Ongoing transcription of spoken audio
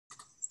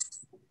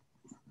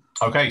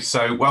Okay,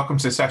 so welcome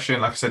to the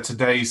session. Like I said,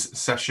 today's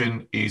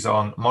session is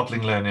on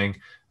modelling learning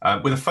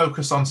with a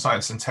focus on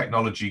science and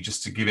technology,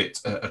 just to give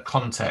it a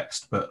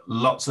context. But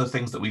lots of the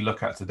things that we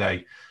look at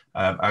today,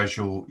 as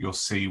you'll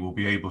see, will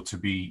be able to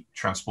be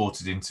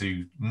transported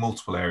into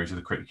multiple areas of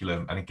the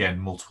curriculum, and again,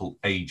 multiple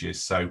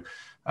ages. So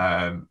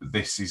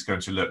this is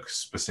going to look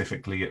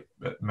specifically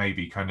at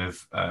maybe kind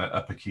of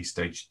upper key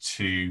stage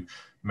 2,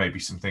 maybe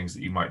some things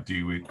that you might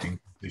do in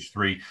stage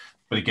 3.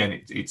 But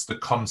again, it's the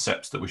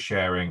concepts that we're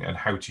sharing and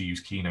how to use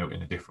Keynote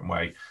in a different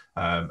way,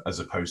 as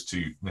opposed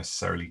to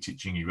necessarily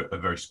teaching you a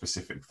very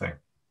specific thing.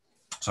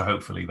 So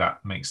hopefully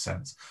that makes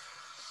sense.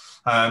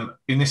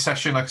 In this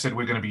session, like I said,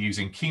 we're going to be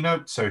using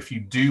Keynote. So if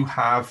you do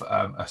have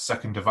a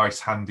second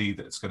device handy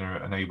that's going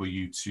to enable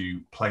you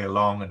to play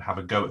along and have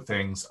a go at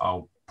things,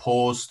 I'll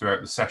pause throughout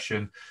the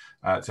session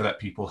to let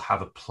people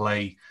have a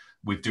play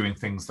with doing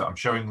things that I'm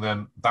showing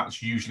them.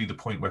 That's usually the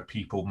point where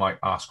people might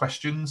ask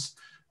questions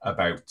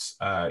about,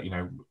 you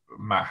know,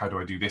 Matt, how do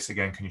I do this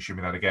again? Can you show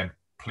me that again?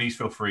 Please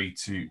feel free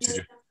to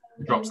just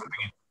drop something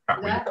in the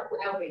chat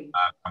window,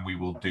 and we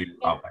will do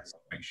our best to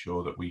make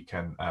sure that we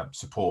can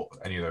support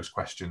any of those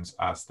questions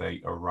as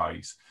they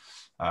arise.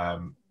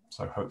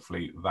 So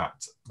hopefully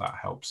that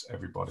helps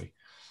everybody.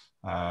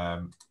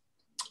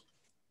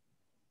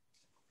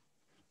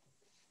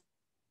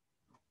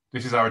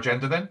 This is our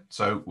agenda then.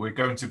 So we're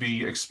going to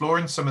be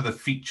exploring some of the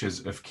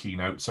features of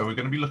Keynote. So we're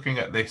going to be looking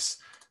at this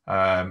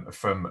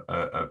from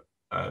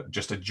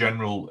just a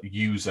general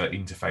user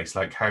interface,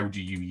 like how do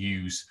you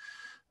use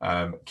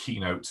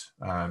Keynote,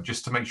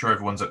 just to make sure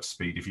everyone's up to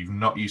speed. If you've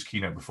not used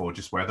Keynote before,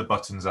 just where the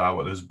buttons are,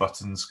 what those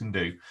buttons can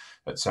do,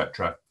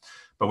 etc.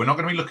 But we're not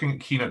going to be looking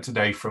at Keynote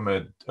today from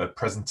a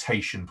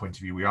presentation point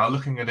of view. We are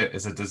looking at it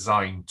as a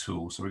design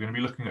tool. So we're going to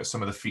be looking at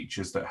some of the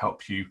features that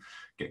help you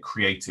get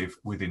creative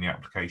within the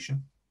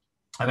application.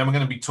 And then we're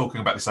going to be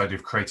talking about this idea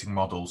of creating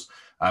models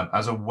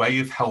as a way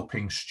of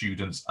helping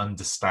students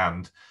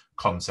understand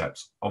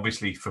concepts,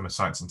 obviously from a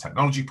science and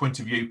technology point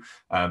of view,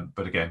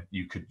 but again,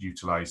 you could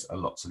utilize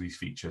lots of these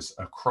features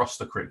across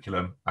the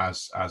curriculum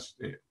as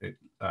it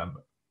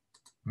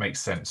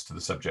makes sense to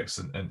the subjects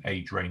and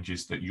age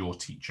ranges that you're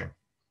teaching.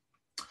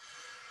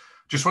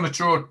 Just want to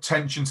draw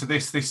attention to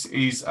this. This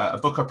is a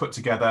book I put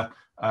together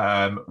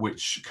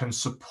which can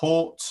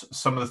support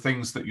some of the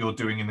things that you're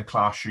doing in the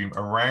classroom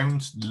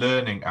around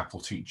learning Apple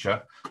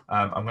Teacher.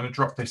 I'm going to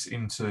drop this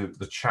into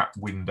the chat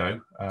window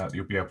that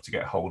you'll be able to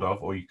get hold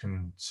of, or you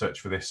can search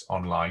for this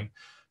online.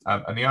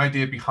 And the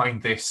idea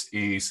behind this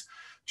is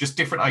just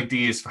different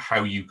ideas for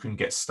how you can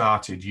get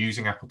started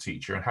using Apple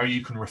Teacher and how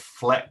you can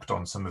reflect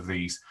on some of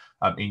these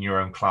in your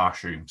own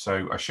classroom.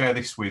 So I share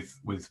this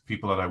with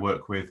people that I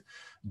work with,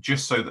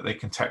 just so that they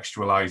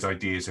contextualize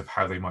ideas of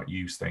how they might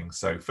use things.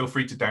 So feel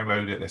free to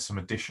download it. There's some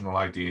additional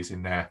ideas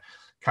in there.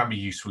 Can be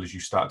useful as you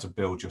start to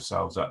build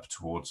yourselves up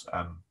towards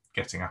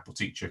getting Apple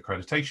Teacher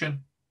accreditation.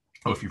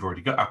 Or if you've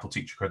already got Apple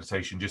Teacher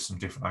accreditation, just some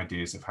different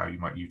ideas of how you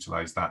might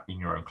utilize that in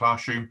your own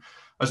classroom,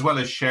 as well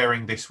as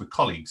sharing this with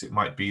colleagues. It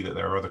might be that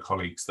there are other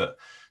colleagues that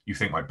you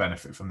think might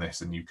benefit from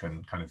this, and you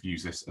can kind of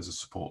use this as a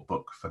support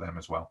book for them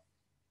as well.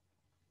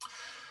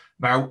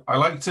 Now, I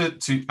like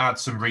to add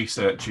some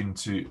research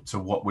into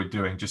what we're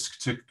doing,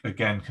 just to,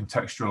 again,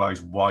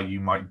 contextualize why you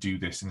might do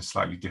this in a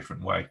slightly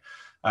different way.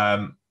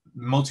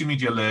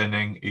 Multimedia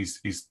learning is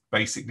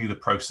basically the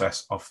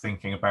process of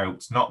thinking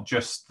about not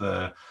just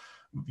the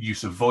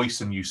use of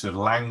voice and use of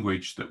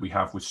language that we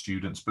have with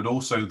students, but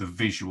also the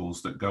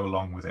visuals that go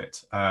along with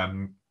it.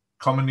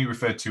 Commonly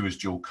referred to as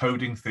dual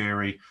coding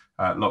theory.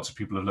 Lots of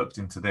people have looked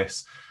into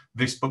this.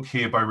 This book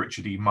here by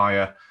Richard E.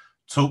 Meyer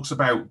talks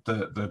about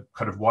the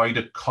kind of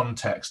wider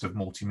context of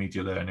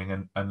multimedia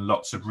learning and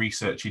lots of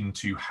research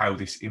into how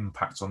this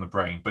impacts on the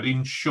brain. But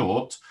in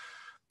short,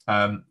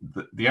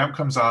 the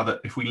outcomes are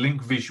that if we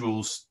link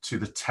visuals to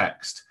the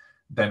text,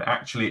 then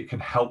actually it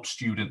can help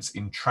students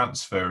in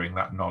transferring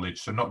that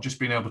knowledge. So not just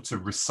being able to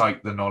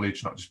recite the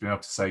knowledge, not just being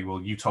able to say, well,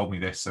 you told me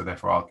this, so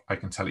therefore I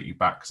can tell it you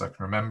back because I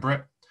can remember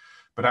it,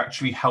 but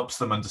actually helps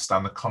them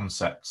understand the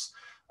concepts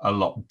a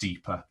lot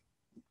deeper.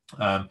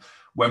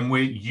 When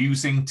we're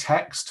using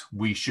text,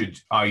 we should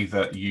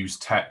either use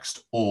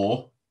text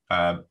or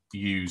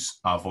use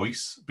our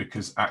voice,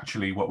 because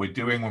actually what we're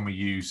doing when we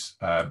use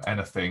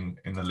anything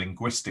in the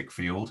linguistic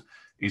field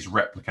is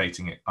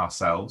replicating it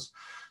ourselves.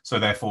 So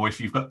therefore,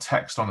 if you've got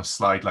text on a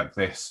slide like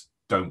this,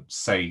 don't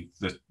say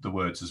the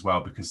words as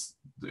well, because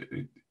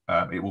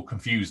it will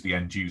confuse the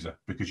end user,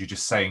 because you're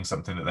just saying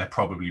something that they're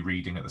probably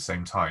reading at the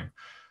same time.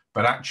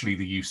 But actually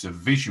the use of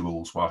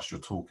visuals whilst you're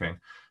talking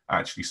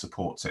actually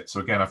supports it.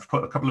 So again, I've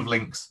put a couple of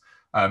links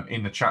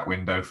in the chat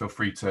window. Feel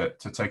free to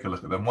take a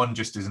look at them. One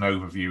just is an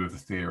overview of the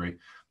theory.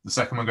 The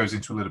second one goes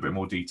into a little bit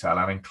more detail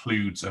and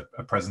includes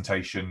a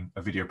presentation,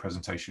 a video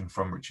presentation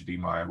from Richard E.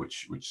 Meyer,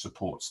 which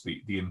supports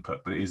the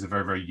input, but it is a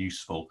very, very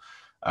useful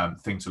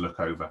thing to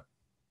look over.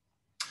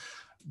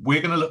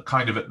 We're going to look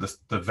kind of at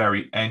the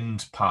very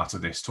end part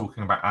of this,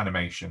 talking about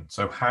animation.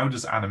 So how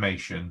does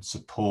animation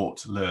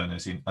support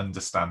learners in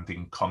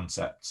understanding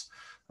concepts?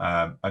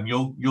 And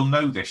you'll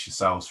know this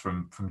yourselves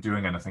from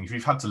doing anything. If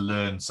you've had to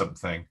learn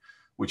something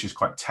which is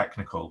quite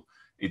technical,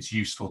 it's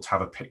useful to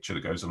have a picture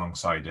that goes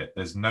alongside it.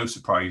 There's no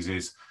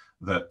surprises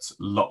that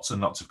lots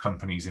and lots of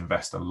companies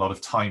invest a lot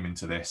of time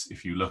into this.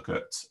 If you look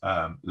at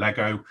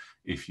Lego,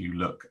 if you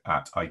look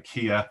at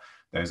IKEA,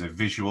 there's a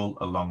visual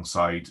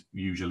alongside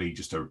usually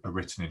just a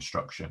written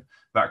instruction.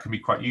 That can be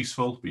quite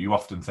useful, but you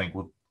often think,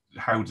 well,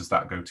 how does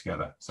that go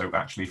together? So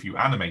actually, if you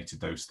animated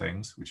those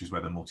things, which is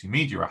where the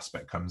multimedia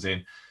aspect comes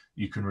in,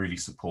 you can really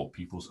support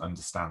people's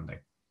understanding.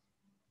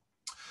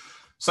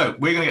 So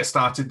we're going to get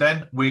started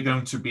then. We're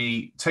going to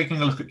be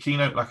taking a look at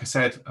Keynote, like I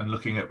said, and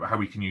looking at how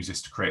we can use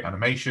this to create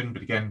animation.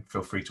 But again,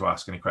 feel free to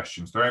ask any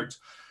questions throughout.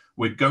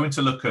 We're going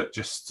to look at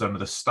just some of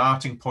the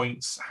starting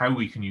points, how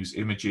we can use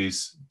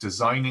images,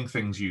 designing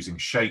things using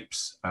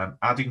shapes,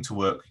 adding to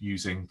work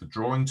using the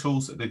drawing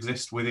tools that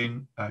exist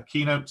within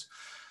Keynote,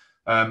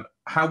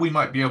 how we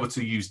might be able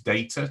to use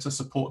data to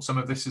support some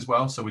of this as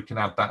well, so we can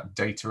add that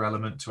data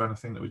element to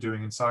anything that we're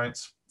doing in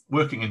science,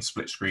 working in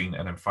split screen,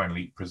 and then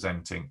finally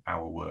presenting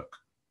our work.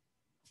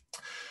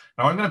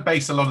 Now, I'm going to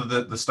base a lot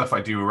of the stuff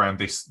I do around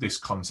this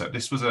concept.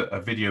 This was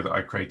a video that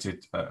I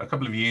created a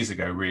couple of years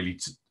ago, really,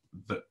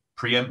 that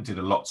preempted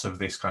lots of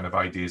this kind of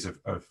ideas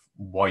of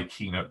why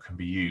Keynote can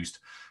be used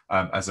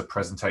as a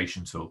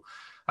presentation tool.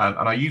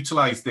 And I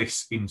utilize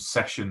this in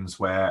sessions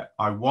where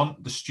I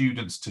want the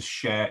students to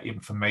share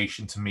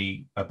information to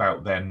me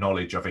about their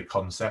knowledge of a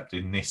concept.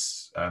 In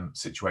this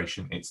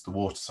situation, it's the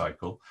water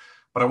cycle.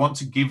 But I want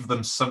to give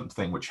them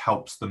something which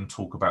helps them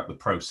talk about the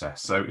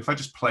process. So if I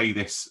just play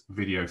this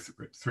video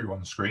through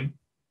on the screen,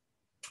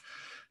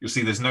 you'll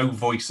see there's no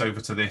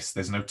voiceover to this.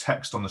 There's no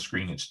text on the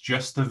screen. It's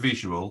just the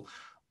visual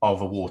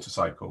of a water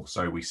cycle.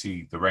 So we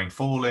see the rain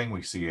falling,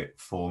 we see it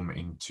form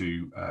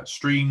into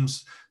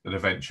streams that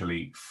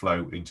eventually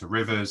flow into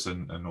rivers,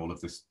 and all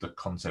of this, the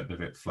concept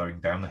of it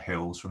flowing down the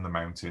hills from the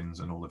mountains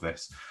and all of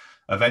this,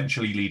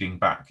 eventually leading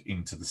back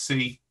into the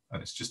sea.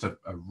 And it's just a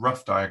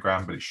rough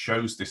diagram, but it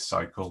shows this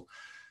cycle.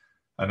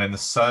 And then the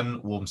sun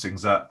warms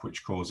things up,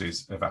 which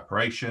causes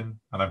evaporation.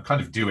 And I'm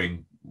kind of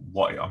doing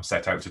what I'm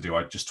set out to do.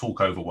 I just talk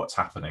over what's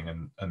happening,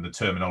 and the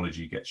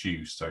terminology gets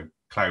used. So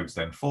clouds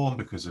then form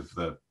because of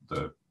the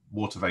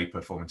water vapor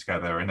forming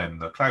together, and then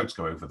the clouds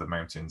go over the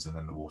mountains, and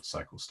then the water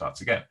cycle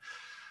starts again.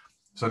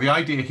 So the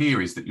idea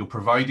here is that you're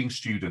providing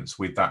students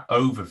with that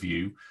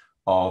overview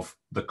of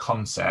the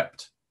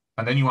concept,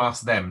 and then you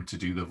ask them to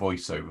do the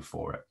voiceover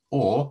for it.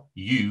 Or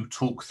you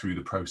talk through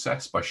the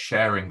process by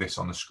sharing this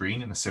on the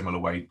screen in a similar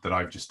way that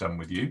I've just done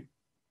with you.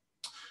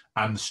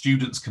 And the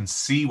students can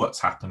see what's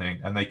happening,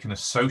 and they can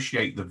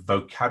associate the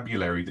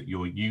vocabulary that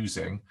you're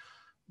using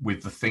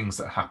with the things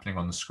that are happening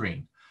on the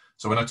screen.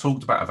 So when I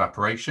talked about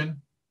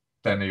evaporation,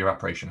 then the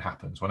evaporation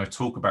happens. When I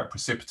talk about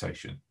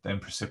precipitation, then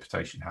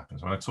precipitation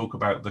happens. When I talk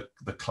about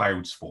the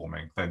clouds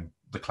forming, then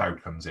the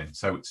cloud comes in.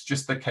 So it's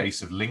just a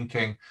case of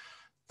linking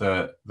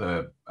the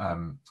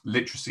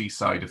literacy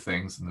side of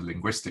things and the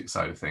linguistic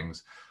side of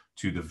things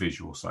to the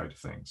visual side of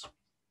things.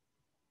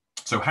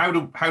 So how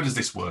does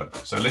this work?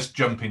 So let's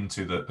jump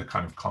into the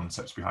kind of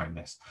concepts behind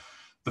this.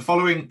 The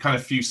following kind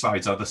of few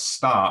slides are the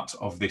start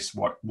of this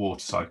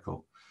water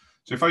cycle.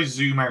 So if I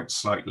zoom out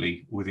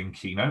slightly within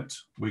Keynote,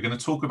 we're going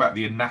to talk about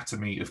the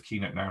anatomy of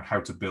Keynote now and how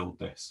to build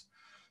this.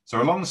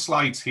 So along the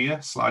slides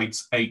here,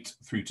 slides 8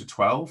 through to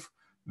 12,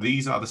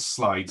 these are the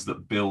slides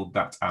that build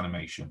that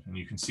animation. And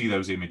you can see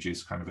those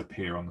images kind of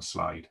appear on the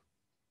slide.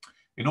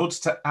 In order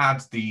to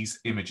add these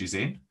images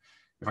in,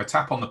 if I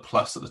tap on the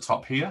plus at the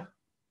top here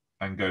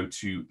and go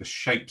to the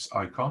shapes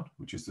icon,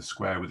 which is the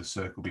square with a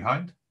circle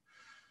behind,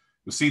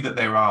 you'll see that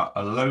there are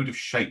a load of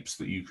shapes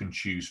that you can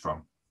choose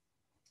from.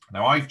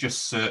 Now I've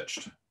just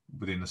searched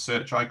within the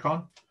search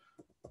icon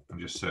and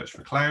just search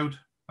for cloud.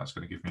 That's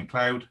going to give me a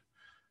cloud,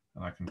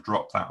 and I can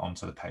drop that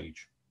onto the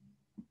page.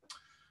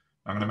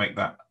 I'm going to make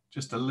that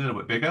just a little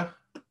bit bigger.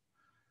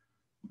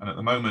 And at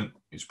the moment,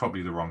 it's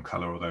probably the wrong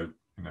color, although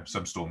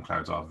some storm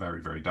clouds are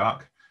very, very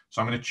dark.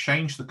 So I'm going to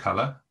change the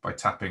color by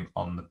tapping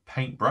on the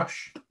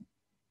paintbrush.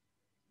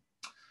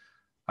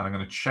 And I'm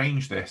going to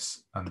change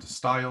this under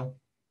style.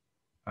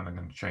 And I'm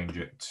going to change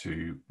it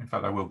to, in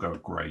fact, I will go a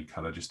gray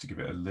color just to give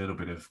it a little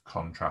bit of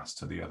contrast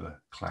to the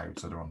other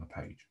clouds that are on the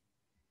page.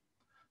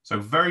 So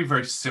very,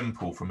 very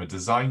simple from a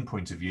design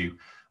point of view.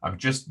 I'm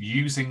just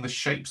using the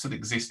shapes that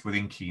exist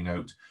within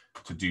Keynote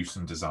to do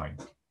some design.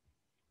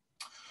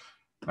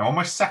 Now on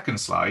my second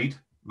slide,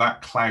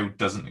 that cloud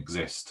doesn't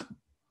exist.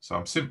 So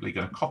I'm simply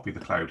going to copy the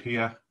cloud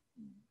here.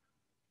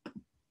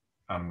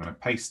 I'm going to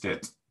paste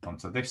it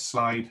onto this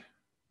slide,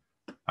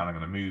 and I'm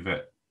going to move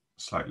it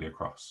slightly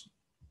across.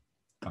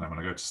 And I'm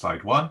going to go to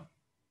slide 1,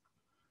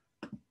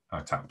 and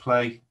I tap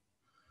play.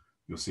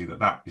 You'll see that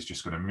that is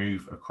just going to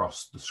move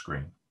across the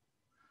screen.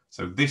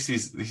 So this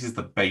is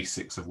the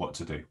basics of what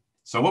to do.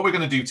 So what we're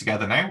going to do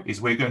together now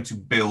is we're going to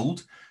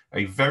build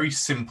a very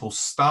simple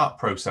start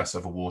process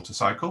of a water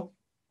cycle.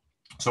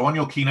 So on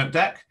your Keynote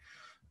deck,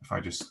 if I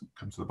just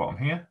come to the bottom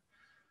here,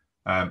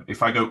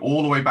 if I go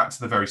all the way back to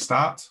the very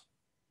start,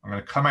 I'm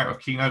going to come out of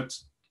Keynote,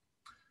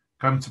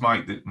 come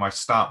to my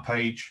start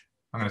page,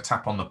 I'm going to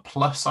tap on the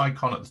plus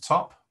icon at the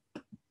top.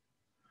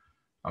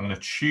 I'm going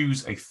to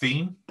choose a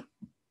theme.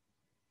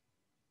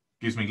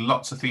 Gives me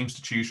lots of themes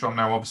to choose from.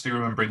 Now, obviously,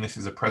 remembering this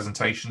is a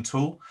presentation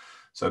tool,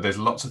 so there's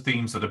lots of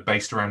themes that are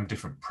based around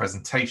different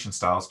presentation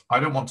styles. I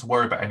don't want to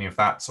worry about any of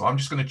that, so I'm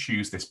just going to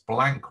choose this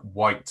blank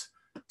white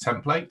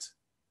template.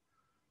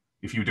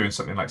 If you were doing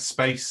something like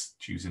space,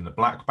 choosing the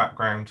black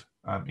background,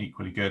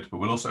 equally good, but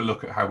we'll also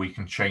look at how we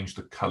can change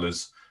the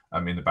colors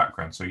in the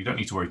background. So you don't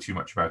need to worry too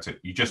much about it.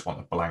 You just want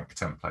a blank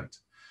template.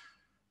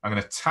 I'm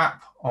going to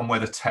tap on where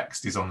the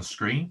text is on the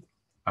screen,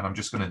 and I'm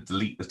just going to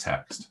delete the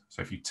text.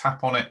 So if you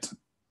tap on it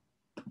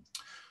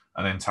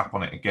and then tap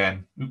on it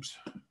again, oops,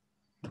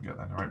 get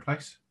that in the right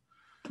place,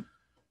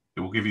 it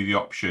will give you the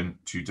option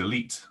to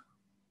delete,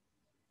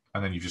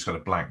 and then you've just got a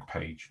blank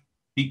page.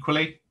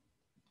 Equally,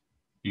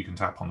 you can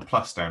tap on the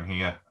plus down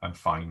here and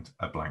find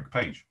a blank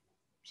page.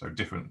 So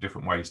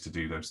different ways to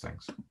do those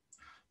things.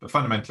 But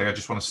fundamentally, I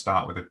just want to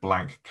start with a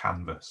blank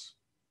canvas.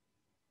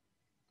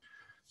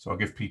 So I'll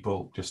give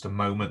people just a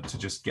moment to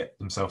just get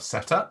themselves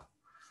set up.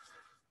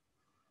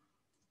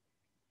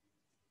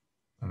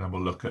 And then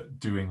we'll look at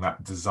doing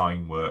that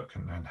design work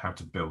and then how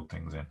to build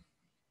things in.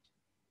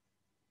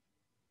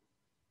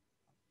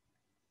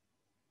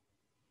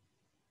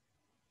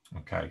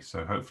 Okay,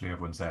 so hopefully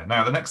everyone's there.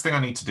 Now, the next thing I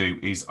need to do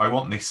is I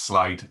want this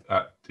slide,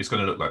 it's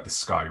going to look like the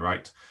sky,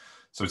 right?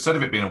 So instead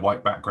of it being a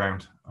white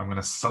background, I'm going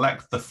to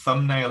select the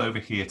thumbnail over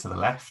here to the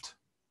left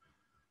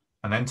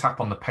and then tap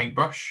on the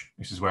paintbrush.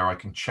 This is where I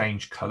can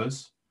change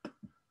colors.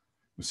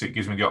 You'll see it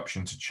gives me the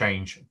option to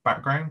change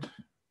background.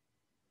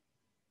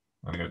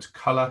 I'm going to go to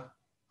color,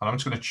 and I'm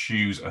just going to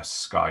choose a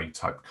sky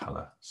type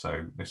color.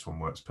 So this one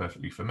works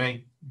perfectly for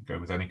me. Go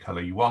with any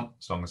color you want,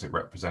 as long as it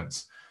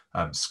represents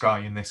sky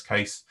in this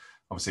case.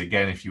 Obviously,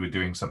 again, if you were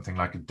doing something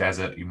like a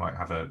desert, you might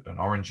have an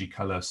orangey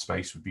color,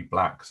 space would be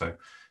black. So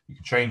you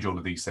can change all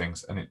of these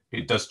things, and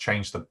it does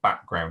change the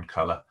background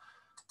color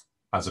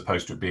as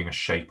opposed to it being a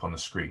shape on the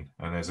screen.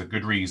 And there's a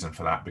good reason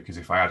for that, because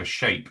if I add a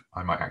shape,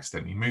 I might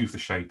accidentally move the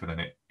shape and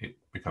then it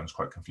becomes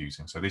quite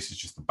confusing. So this is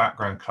just the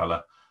background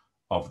color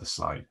of the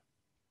slide.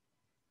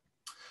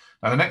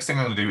 Now, the next thing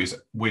I'm going to do is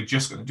we're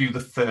just going to do the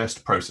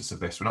first process of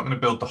this. We're not going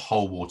to build the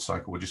whole water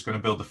cycle. We're just going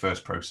to build the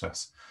first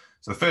process.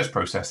 So the first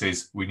process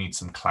is we need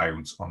some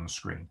clouds on the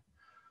screen.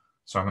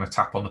 So I'm going to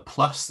tap on the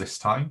plus this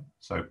time.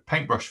 So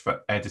paintbrush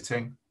for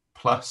editing,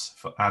 plus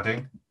for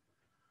adding.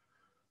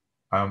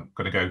 I'm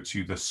going to go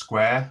to the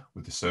square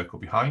with the circle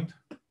behind.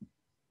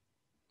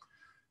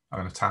 I'm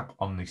going to tap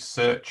on the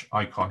search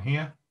icon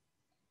here.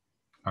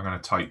 I'm going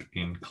to type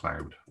in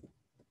cloud.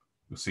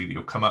 You'll see that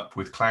you'll come up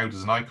with cloud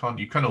as an icon.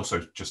 You can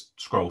also just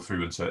scroll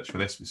through and search for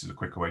this. This is a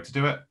quicker way to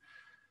do it.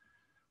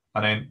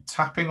 And then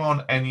tapping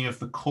on any of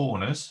the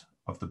corners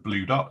of the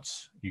blue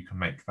dots, you can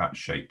make that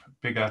shape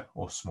bigger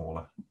or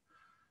smaller.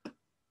 And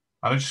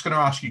I'm just going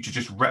to ask you to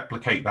just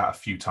replicate that a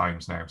few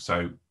times now.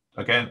 So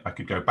again, I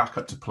could go back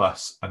up to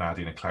plus and add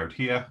in a cloud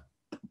here,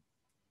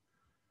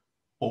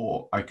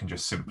 or I can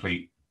just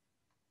simply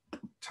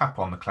tap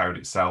on the cloud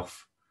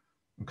itself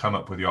and come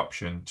up with the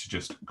option to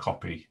just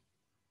copy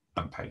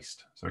and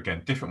paste. So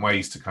again, different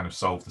ways to kind of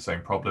solve the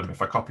same problem.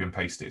 If I copy and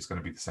paste it, it's going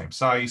to be the same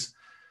size.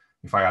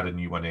 If I add a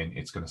new one in,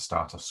 it's going to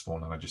start off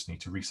small and I just need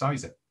to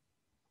resize it.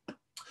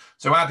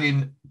 So add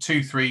in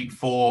 2, 3,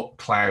 4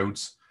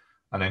 clouds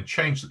and then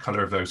change the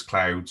color of those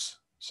clouds.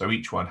 So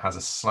each one has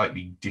a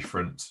slightly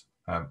different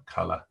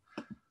color.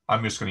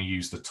 I'm just going to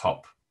use the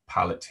top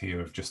palette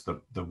here of just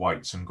the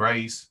whites and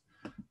grays.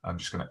 I'm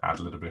just going to add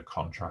a little bit of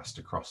contrast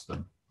across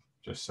them,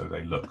 just so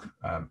they look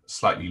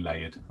slightly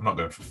layered. I'm not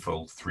going for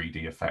full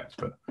 3D effect,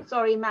 but...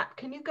 Sorry, Matt,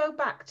 can you go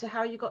back to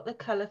how you got the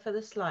colour for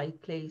the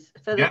slide, please?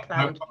 For the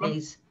cloud, no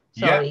please.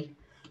 Sorry.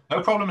 Yeah,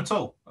 no problem at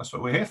all. That's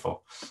what we're here for.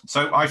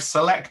 So I've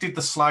selected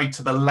the slide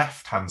to the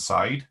left-hand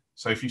side.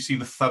 So if you see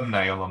the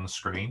thumbnail on the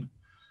screen,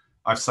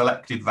 I've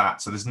selected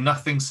that. So there's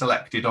nothing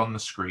selected on the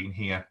screen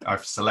here.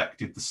 I've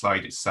selected the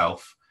slide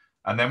itself.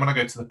 And then when I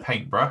go to the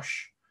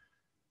paintbrush,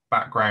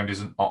 background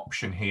is an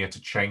option here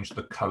to change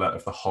the color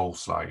of the whole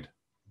slide.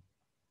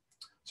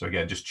 So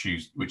again, just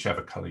choose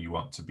whichever color you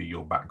want to be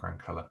your background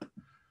color.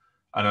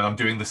 And then I'm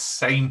doing the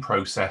same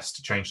process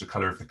to change the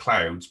color of the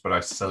clouds, but I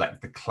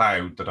select the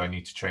cloud that I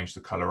need to change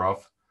the color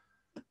of.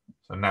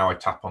 So now I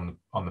tap on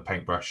the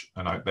paintbrush,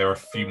 and there are a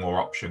few more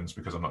options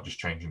because I'm not just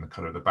changing the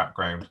color of the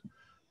background,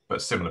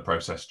 but similar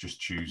process,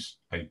 just choose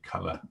a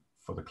color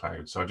for the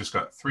cloud. So I just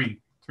got three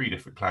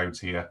different clouds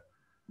here.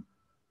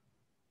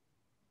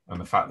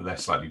 And the fact that they're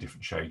slightly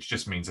different shades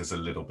just means there's a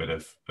little bit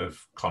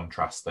of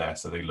contrast there.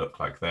 So they look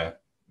like they're,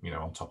 you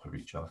know, on top of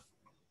each other.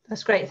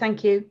 That's great.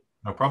 Thank you.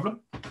 No problem.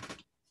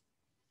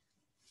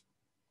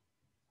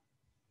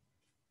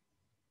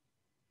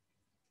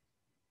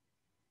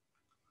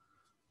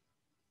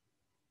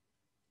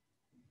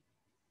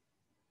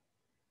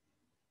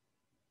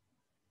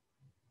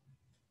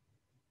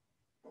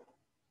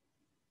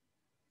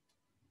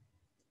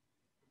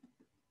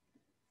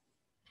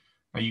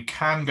 Now you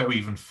can go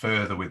even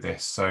further with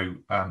this, so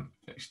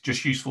it's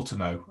just useful to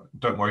know.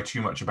 Don't worry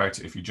too much about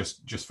it if you're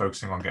just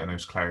focusing on getting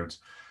those clouds.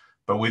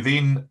 But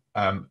within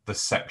the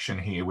section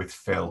here with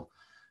fill,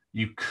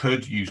 you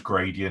could use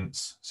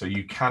gradients. So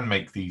you can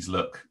make these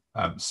look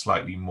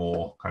slightly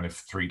more kind of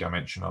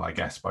three-dimensional, I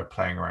guess, by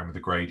playing around with the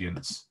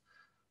gradients.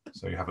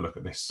 So you have a look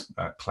at this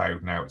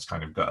cloud now. It's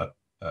kind of got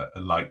a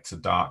light to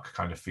dark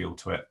kind of feel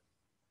to it.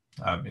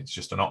 It's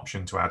just an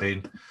option to add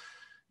in.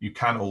 You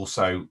can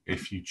also,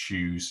 if you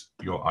choose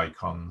your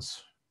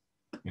icons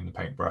in the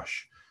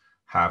paintbrush,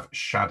 have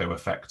shadow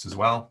effects as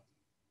well.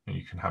 And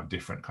you can have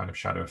different kind of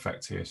shadow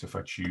effects here. So if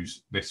I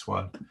choose this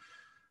one,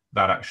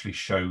 that actually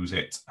shows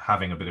it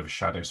having a bit of a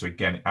shadow. So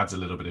again, it adds a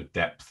little bit of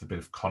depth, a bit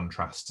of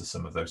contrast to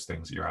some of those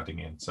things that you're adding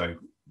in. So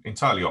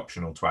entirely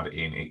optional to add it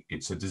in.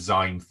 It's a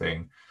design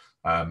thing.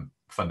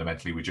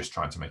 Fundamentally, we're just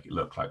trying to make it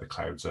look like the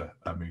clouds are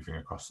moving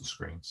across the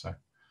screen. So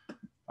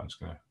I'm just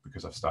going to,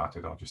 because I've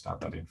started, I'll just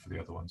add that in for the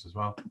other ones as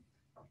well.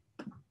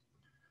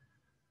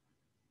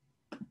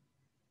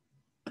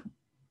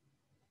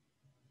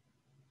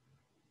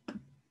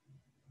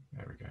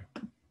 There we go.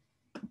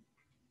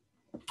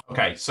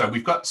 Okay, so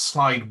we've got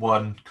slide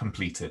 1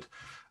 completed,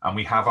 and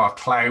we have our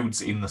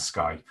clouds in the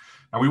sky.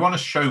 Now we want to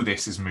show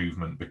this as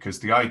movement because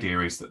the idea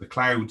is that the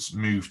clouds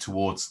move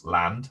towards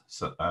land,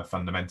 so,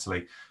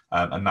 fundamentally,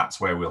 and that's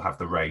where we'll have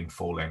the rain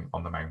falling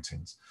on the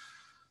mountains.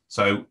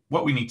 So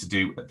what we need to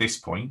do at this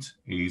point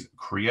is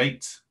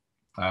create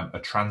a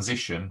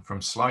transition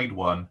from slide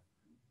 1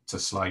 to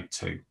slide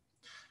 2.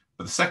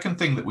 But the second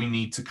thing that we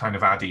need to kind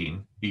of add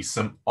in is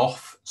some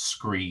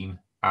off-screen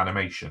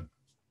animation.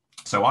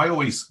 So I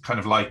always kind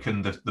of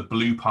liken the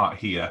blue part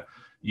here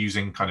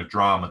using kind of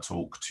drama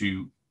talk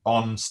to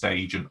on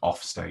stage and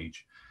off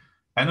stage.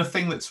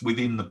 Anything that's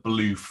within the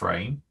blue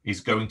frame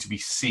is going to be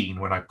seen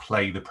when I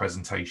play the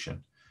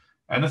presentation.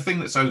 Anything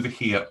that's over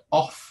here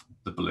off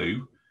the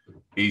blue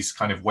is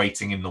kind of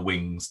waiting in the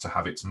wings to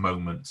have its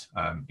moment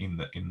in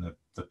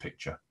the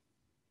picture.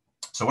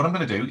 So what I'm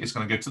going to do is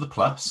going to go to the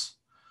plus.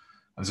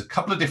 And there's a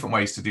couple of different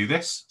ways to do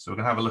this. So we're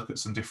going to have a look at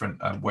some different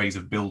ways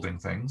of building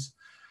things.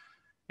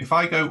 If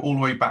I go all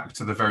the way back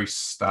to the very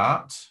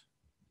start,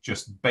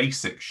 just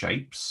basic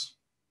shapes,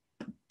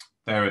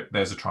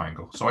 there's a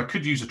triangle. So I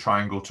could use a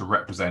triangle to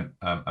represent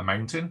a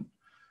mountain,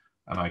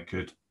 and I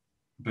could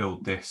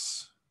build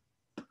this,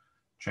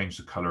 change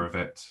the color of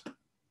it.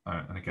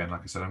 And again,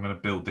 like I said, I'm going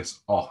to build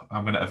this off.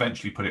 I'm going to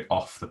eventually put it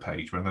off the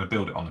page, but I'm going to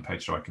build it on the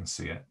page so I can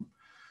see it.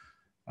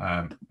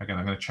 Again,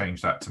 I'm going to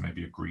change that to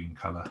maybe a green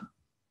color.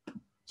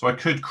 So I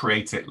could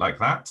create it like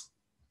that.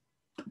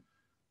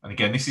 And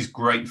again, this is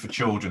great for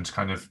children to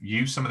kind of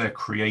use some of their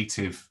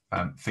creative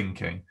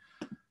thinking,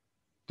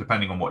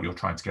 depending on what you're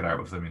trying to get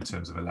out of them in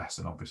terms of a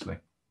lesson, obviously.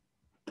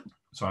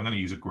 So I'm going to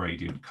use a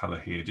gradient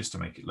color here just to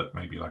make it look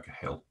maybe like a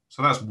hill.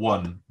 So that's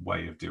one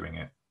way of doing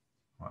it.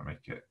 I might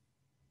make it,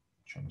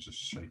 change the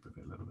shape of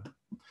it a little bit.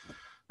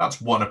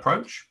 That's one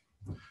approach.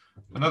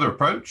 Another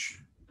approach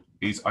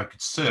is I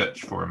could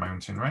search for a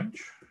mountain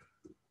range,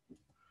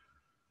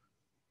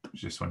 which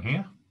is this one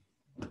here.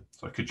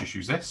 So I could just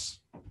use this,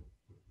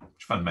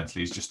 which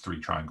fundamentally is just 3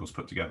 triangles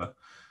put together.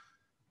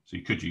 So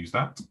you could use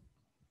that.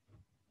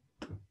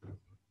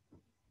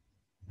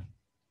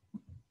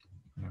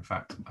 In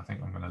fact, I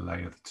think I'm going to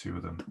layer the 2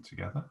 of them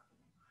together,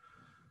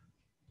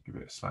 give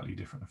it a slightly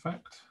different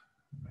effect.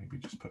 Maybe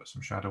just put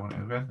some shadow on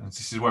it again. And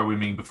this is where we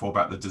mean before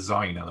about the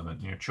design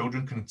element. You know,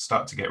 children can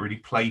start to get really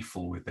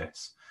playful with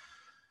this.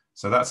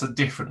 So that's a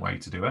different way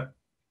to do it.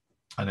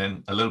 And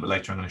then a little bit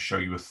later, I'm going to show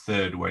you a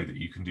third way that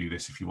you can do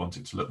this if you want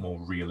it to look more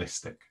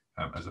realistic,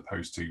 as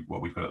opposed to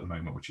what we've got at the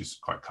moment, which is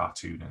quite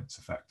cartoon in its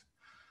effect.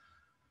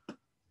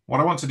 What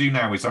I want to do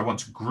now is I want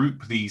to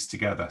group these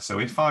together. So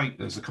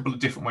there's a couple of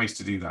different ways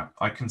to do that.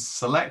 I can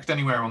select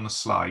anywhere on the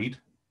slide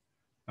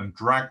and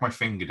drag my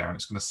finger down.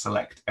 It's going to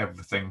select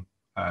everything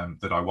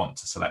that I want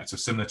to select. So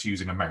similar to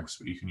using a mouse,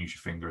 but you can use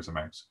your finger as a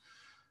mouse.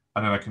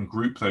 And then I can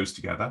group those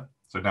together.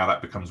 So now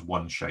that becomes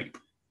one shape.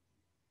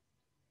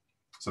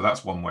 So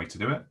that's one way to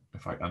do it.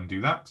 If I undo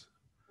that,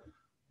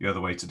 the other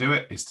way to do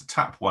it is to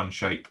tap one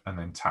shape and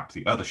then tap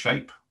the other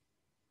shape.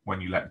 When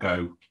you let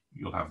go,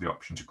 you'll have the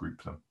option to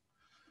group them.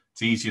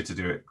 It's easier to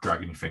do it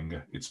dragging your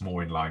finger. It's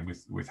more in line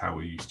with how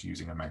we're used to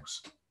using a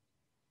mouse.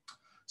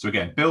 So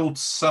again, build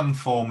some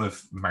form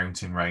of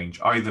mountain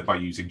range, either by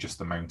using just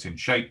the mountain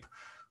shape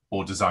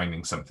or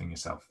designing something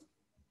yourself.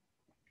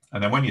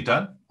 And then when you're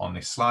done on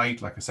this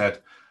slide, like I said,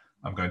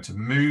 I'm going to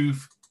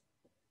move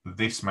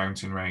this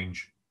mountain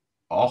range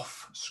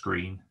off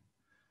screen.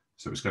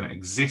 So it's going to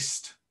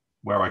exist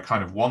where I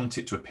kind of want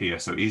it to appear.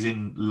 So it is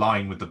in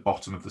line with the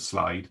bottom of the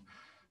slide,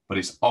 but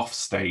it's off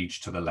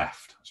stage to the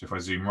left. So if I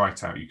zoom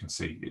right out, you can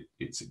see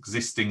it's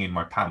existing in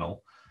my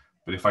panel.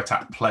 But if I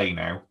tap play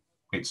now,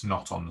 it's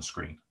not on the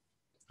screen.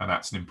 And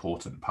that's an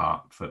important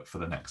part for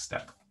the next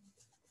step.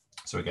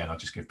 So again, I'll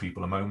just give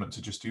people a moment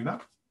to just do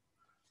that.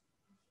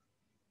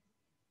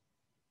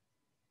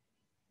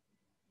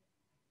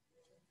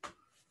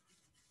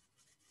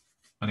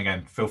 And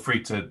again, feel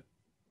free to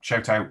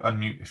shout out,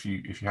 unmute if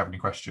you have any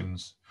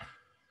questions,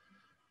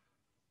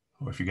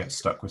 or if you get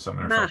stuck with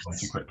something or if I go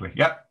too quickly.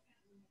 Yeah.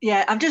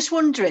 Yeah, I'm just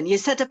wondering, you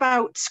said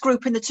about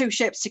grouping the two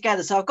shapes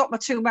together. So I've got my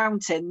two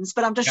mountains,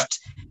 but I'm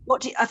just,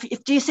 what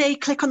do you say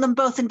click on them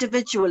both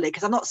individually?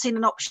 Because I'm not seeing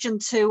an option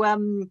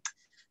to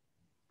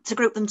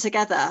group them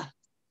together.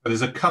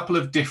 There's a couple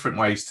of different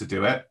ways to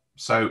do it.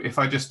 So if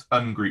I just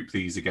ungroup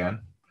these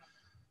again,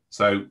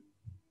 so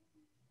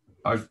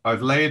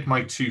I've layered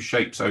my two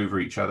shapes over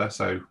each other.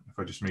 So if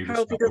I just move How this,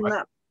 have you done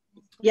that?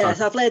 Yes,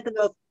 I've laid them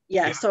over.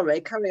 Yeah, sorry,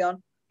 carry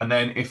on. And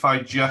then if I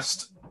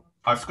just,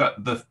 I've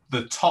got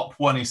the top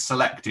one is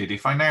selected.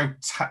 If I now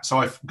tap, so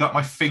I've got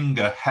my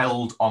finger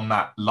held on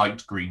that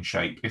light green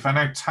shape. If I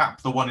now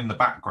tap the one in the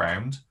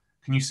background,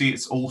 can you see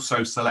it's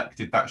also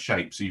selected that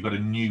shape? So you've got a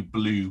new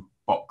blue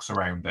box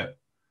around it.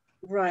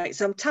 Right,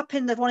 so I'm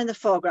tapping the one in the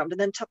foreground and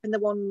then tapping the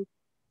one.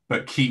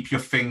 But keep your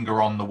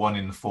finger on the one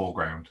in the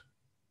foreground.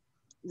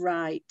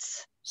 Right.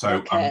 So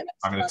okay,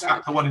 I'm going to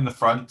tap the one in the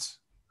front,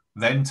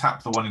 then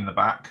tap the one in the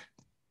back,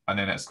 and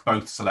then it's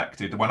both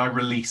selected. When I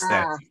release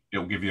them,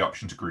 it'll give you the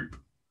option to group.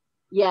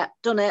 Yeah,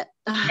 done it.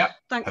 Yep.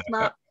 Thanks,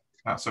 Matt.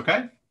 That's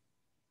okay.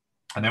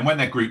 And then when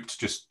they're grouped,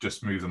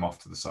 just move them off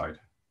to the side.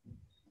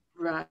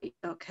 Right,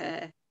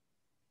 okay.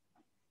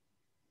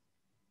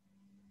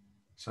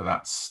 So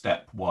that's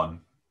step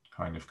one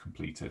kind of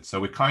completed.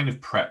 So we're kind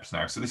of prepped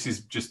now. So this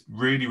is just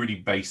really, really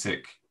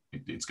basic.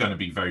 It's going to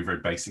be very, very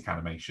basic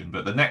animation.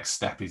 But the next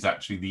step is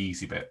actually the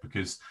easy bit,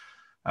 because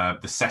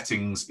the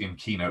settings in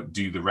Keynote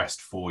do the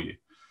rest for you.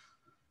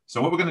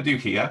 So what we're going to do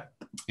here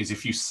is,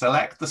 if you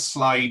select the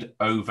slide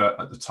over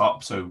at the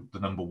top, so the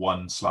number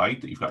 1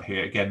 slide that you've got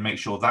here, again, make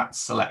sure that's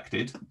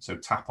selected. So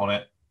tap on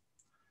it.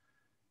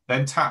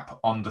 Then tap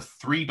on the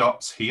 3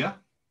 dots here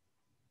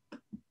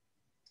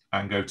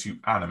and go to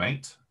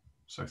animate.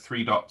 So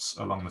 3 dots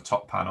along the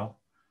top panel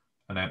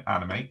and then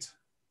animate.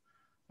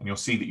 And you'll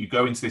see that you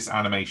go into this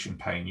animation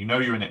pane. You know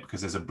you're in it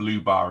because there's a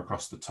blue bar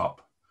across the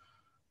top.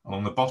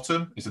 Along the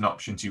bottom is an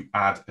option to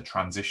add a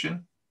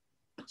transition.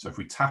 So if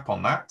we tap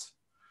on that,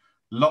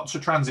 lots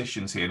of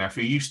transitions here. Now, if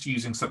you're used to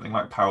using something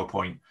like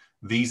PowerPoint,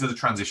 these are the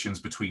transitions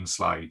between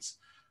slides.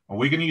 And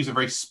we're going to use a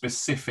very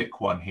specific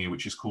one here,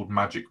 which is called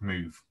Magic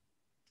Move.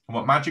 And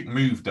what Magic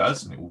Move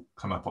does, and it will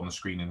come up on the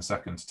screen in a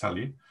second to tell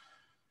you.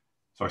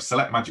 So I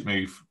select Magic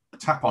Move,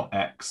 tap on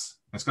X.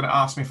 And it's going to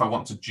ask me if I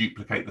want to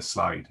duplicate the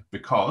slide,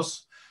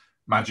 because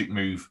Magic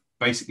Move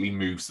basically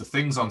moves the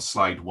things on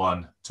slide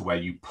 1 to where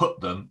you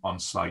put them on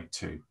slide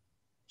 2.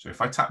 So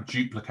if I tap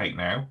duplicate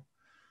now,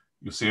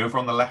 you'll see over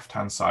on the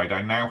left-hand side,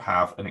 I now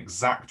have an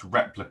exact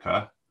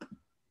replica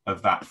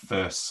of that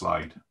first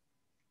slide.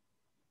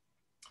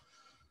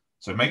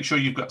 So make sure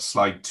you've got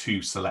slide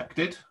 2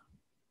 selected.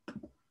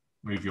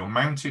 Move your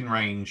mountain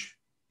range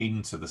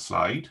into the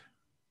slide.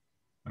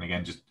 And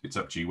again, just it's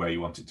up to you where you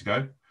want it to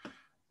go.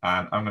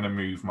 And I'm going to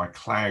move my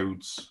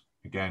clouds,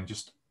 again,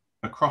 just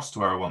across to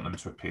where I want them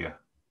to appear.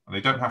 And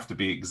they don't have to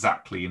be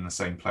exactly in the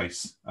same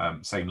place,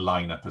 same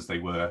lineup as they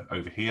were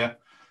over here,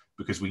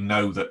 because we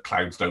know that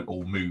clouds don't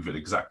all move at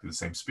exactly the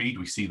same speed.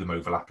 We see them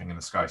overlapping in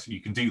the sky. So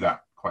you can do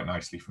that quite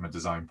nicely from a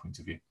design point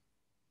of view.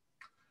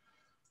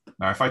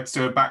 Now, if I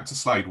go back to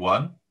slide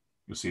 1,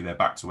 you'll see they're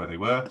back to where they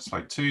were.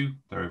 Slide 2,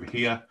 they're over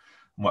here.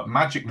 And what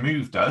Magic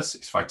Move does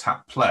is, if I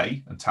tap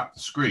play and tap the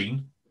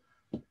screen,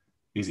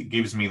 is it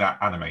gives me that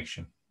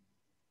animation.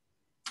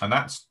 And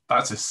that's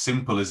as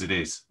simple as it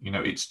is. You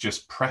know, it's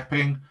just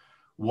prepping.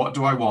 What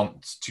do I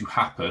want to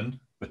happen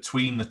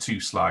between the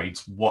 2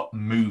 slides? What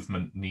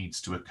movement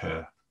needs to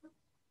occur?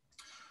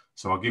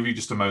 So I'll give you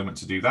just a moment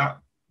to do that.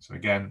 So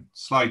again,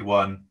 slide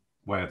 1,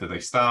 where do they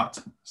start?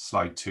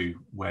 Slide 2,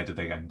 where do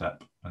they end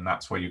up? And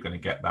that's where you're going to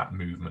get that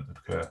movement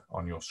occur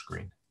on your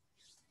screen.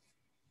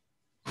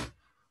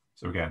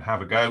 So again,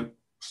 have a go,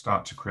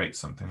 start to create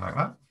something like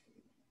that.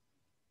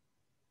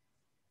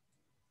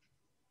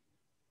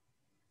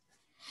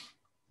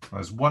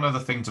 There's one other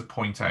thing to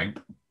point out,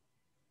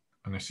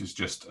 and this is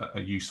just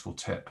a useful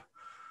tip.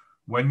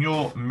 When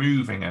you're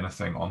moving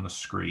anything on the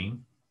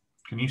screen,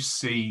 can you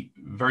see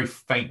very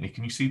faintly,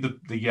 can you see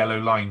the yellow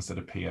lines that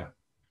appear?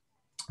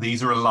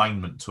 These are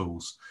alignment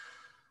tools.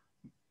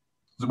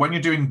 When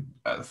you're doing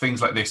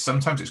things like this,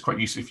 sometimes it's quite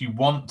useful. If you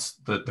want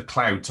the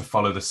cloud to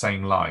follow the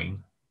same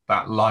line,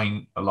 that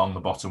line along the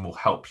bottom will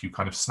help you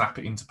kind of snap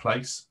it into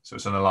place. So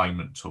it's an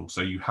alignment tool.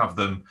 So you have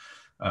them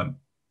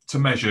to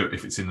measure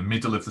if it's in the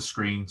middle of the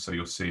screen. So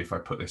you'll see if I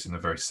put this in the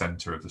very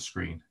center of the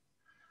screen,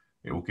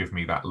 it will give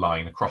me that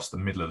line across the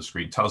middle of the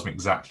screen. It tells me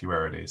exactly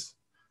where it is.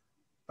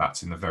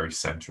 That's in the very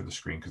center of the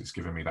screen because it's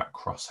giving me that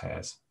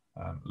crosshairs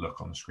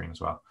look on the screen as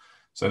well.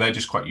 So they're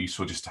just quite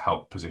useful just to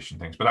help position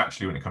things. But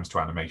actually, when it comes to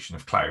animation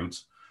of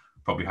clouds,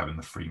 probably having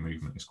the free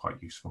movement is quite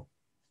useful.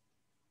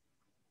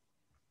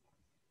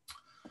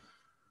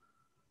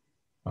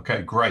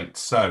 Okay, great.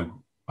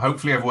 So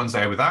hopefully everyone's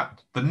there with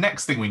that. The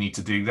next thing we need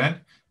to do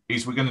then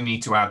is we're going to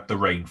need to add the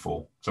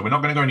rainfall. So we're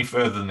not going to go any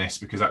further than this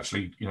because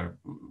actually, you know,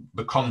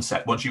 the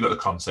concept, once you've got the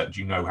concept,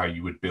 you know how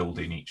you would build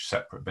in each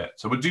separate bit.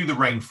 So we'll do the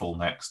rainfall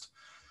next.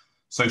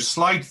 So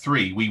slide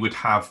 3, we would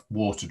have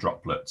water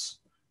droplets.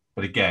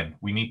 But again,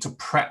 we need to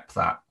prep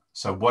that.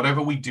 So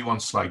whatever we do on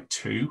slide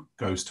 2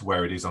 goes to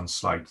where it is on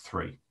slide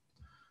 3.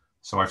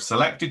 So I've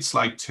selected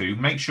slide 2.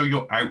 Make sure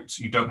you're out.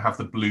 You don't have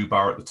the blue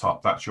bar at the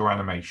top. That's your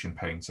animation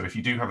pane. So if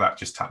you do have that,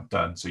 just tap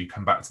done. So you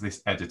come back to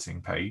this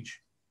editing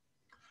page.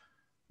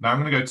 Now I'm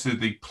going to go to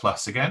the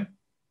plus again.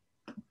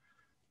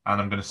 And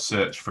I'm going to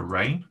search for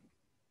rain.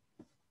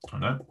 Oh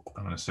no,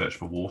 I'm going to search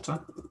for water.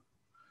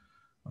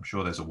 I'm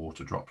sure there's a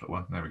water droplet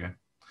one. There we go.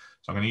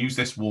 So I'm going to use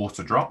this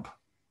water drop.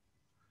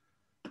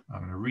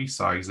 I'm going to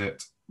resize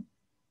it.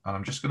 And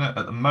I'm just going to,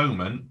 at the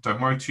moment, don't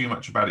worry too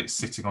much about it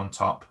sitting on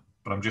top,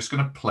 but I'm just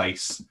going to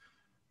place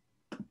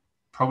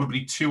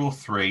probably 2 or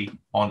 3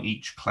 on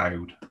each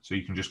cloud. So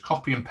you can just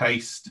copy and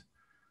paste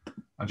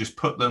and just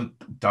put them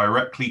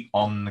directly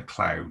on the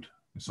cloud.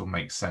 This will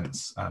make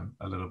sense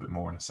a little bit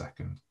more in a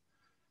second.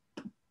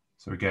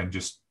 So again,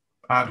 just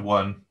add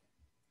one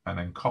and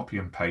then copy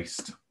and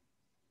paste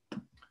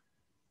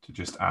to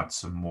just add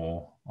some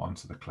more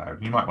onto the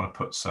cloud. You might want to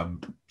put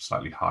some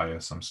slightly higher,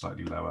 some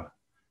slightly lower.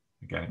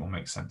 Again, it will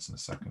make sense in a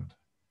second.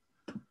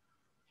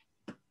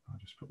 I'll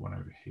just put one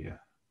over here.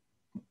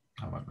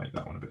 I might make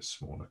that one a bit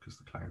smaller because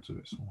the cloud's a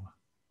bit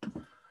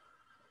smaller.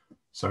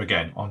 So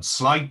again, on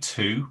slide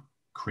 2,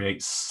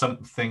 create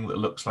something that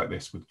looks like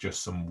this with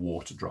just some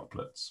water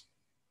droplets.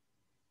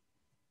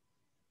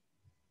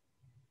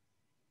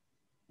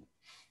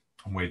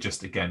 And we're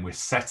just, again, we're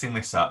setting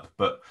this up,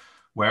 but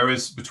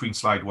whereas between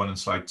slide 1 and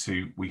slide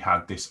 2, we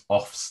had this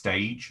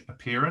off-stage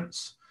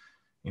appearance,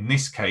 in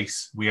this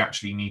case, we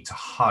actually need to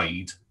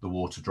hide the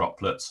water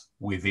droplets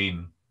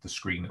within the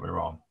screen that we're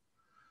on.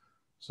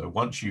 So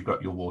once you've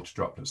got your water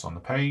droplets on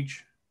the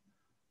page,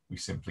 we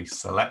simply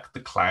select the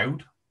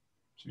cloud.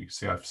 So you can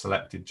see I've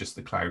selected just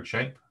the cloud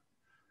shape.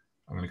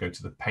 I'm going to go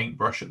to the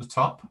paintbrush at the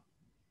top,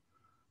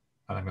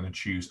 and I'm going to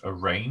choose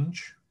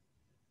arrange.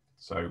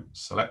 So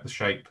select the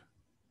shape,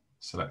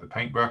 select the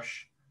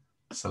paintbrush,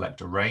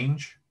 select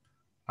arrange,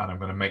 and I'm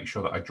going to make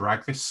sure that I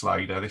drag this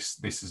slider. This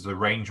is the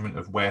arrangement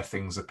of where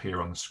things appear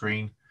on the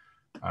screen,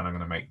 and I'm going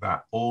to make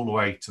that all the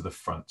way to the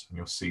front, and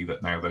you'll see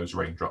that now those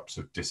raindrops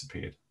have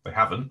disappeared. They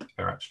haven't,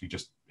 they're actually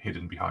just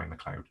hidden behind the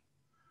cloud.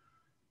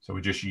 So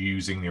we're just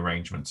using the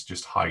arrangement to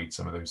just hide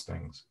some of those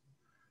things.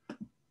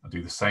 I'll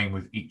do the same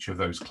with each of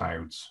those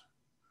clouds.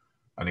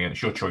 And again,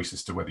 it's your choice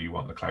as to whether you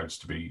want the clouds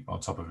to be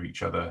on top of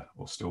each other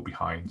or still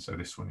behind. So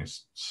this one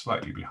is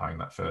slightly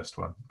behind that first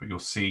one, but you'll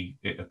see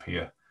it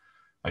appear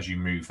as you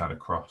move that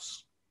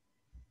across.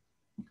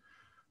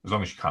 As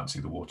long as you can't see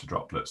the water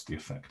droplets, the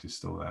effect is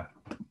still there.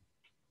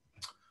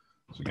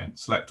 So again,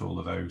 select all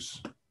of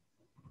those.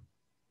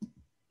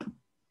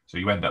 So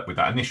you end up with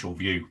that initial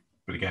view,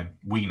 but again,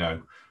 we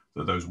know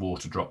that those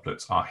water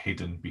droplets are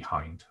hidden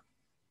behind.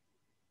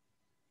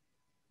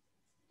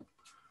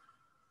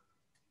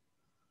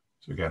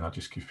 So again, I'll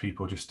just give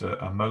people just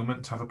a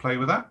moment to have a play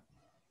with that.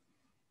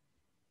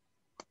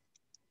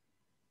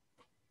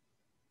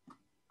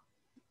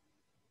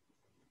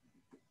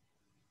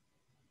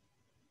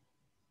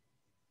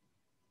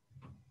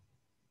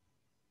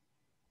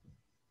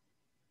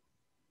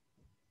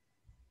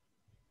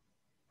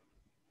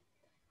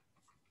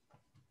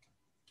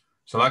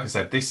 So like I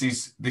said, this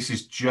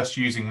is just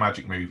using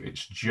Magic Move.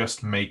 It's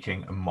just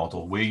making a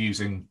model. We're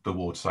using the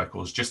water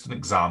cycle as just an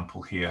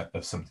example here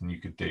of something you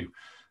could do.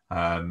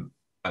 And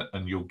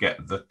you'll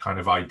get the kind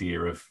of idea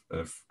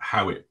of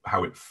how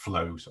it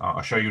flows.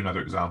 I'll show you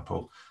another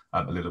example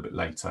a little bit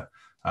later,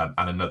 and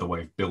another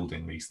way of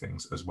building these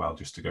things as well,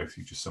 just to go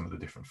through just some of the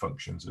different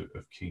functions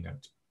of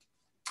Keynote.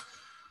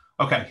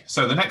 Okay,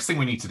 so the next thing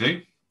we need to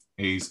do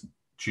is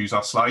choose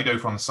our slide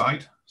over on the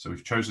side. So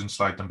we've chosen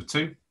slide number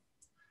 2.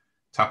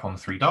 Tap on the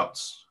 3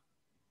 dots,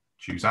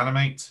 choose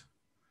Animate,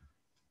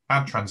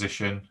 add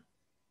Transition,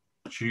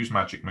 choose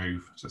Magic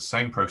Move. It's the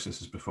same process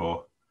as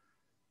before.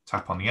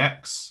 Tap on the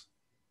X,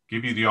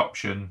 give you the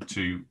option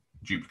to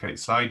duplicate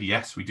the slide.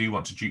 Yes, we do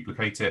want to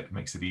duplicate it. It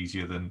makes it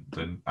easier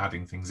than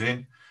adding things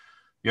in.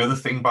 The other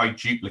thing, by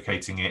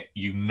duplicating it,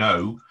 you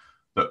know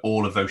that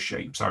all of those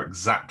shapes are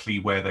exactly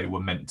where they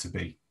were meant to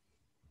be.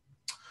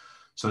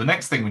 So the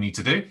next thing we need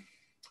to do,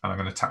 and I'm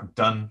going to tap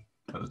Done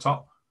at the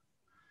top,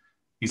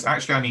 is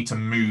actually I need to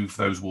move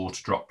those water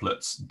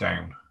droplets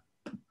down.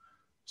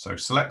 So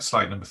select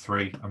slide number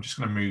 3. I'm just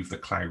going to move the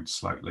cloud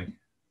slightly.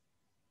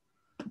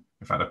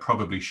 In fact, I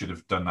probably should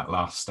have done that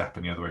last step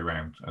in the other way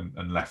around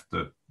and left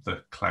the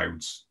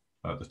clouds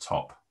at the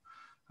top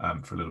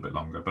for a little bit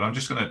longer. But I'm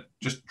just going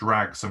to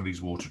drag some of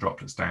these water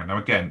droplets down. Now,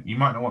 again, you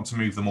might not want to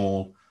move them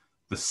all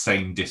the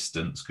same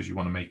distance because you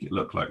want to make it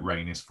look like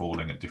rain is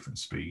falling at different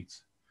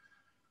speeds.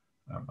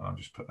 I'll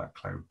just put that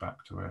cloud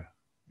back to where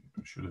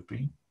it should have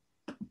been.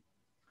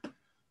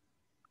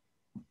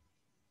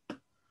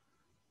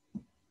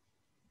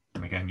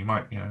 And again, you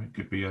might, it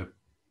could be a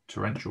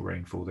torrential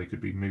rainfall. They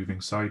could be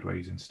moving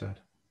sideways instead.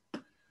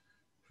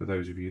 For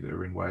those of you that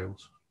are in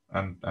Wales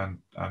and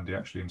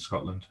actually in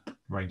Scotland,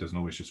 rain doesn't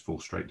always just fall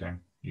straight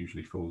down.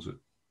 Usually falls at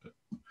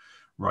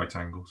right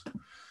angles,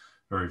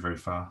 very, very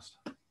fast.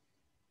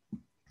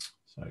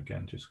 So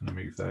again, just going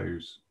to move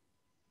those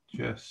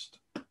just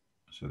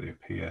so they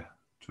appear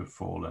to have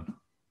fallen.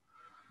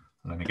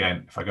 And then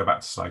again, if I go back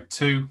to slide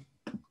 2,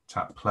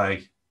 tap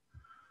play,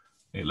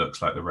 it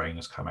looks like the rain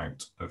has come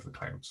out of the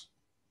clouds.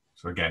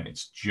 So again,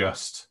 it's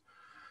just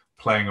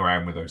playing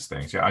around with those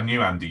things. Yeah, I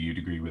knew, Andy, you'd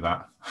agree with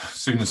that. As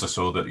soon as I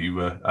saw that you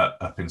were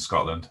up in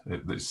Scotland,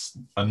 it's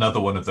another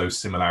one of those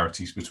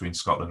similarities between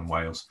Scotland and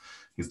Wales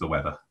is the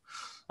weather.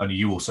 And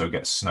you also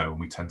get snow, and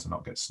we tend to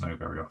not get snow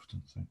very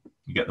often. So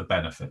you get the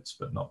benefits,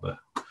 but not the,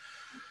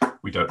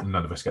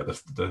 none of us get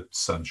the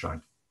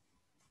sunshine.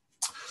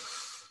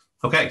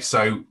 Okay,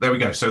 so there we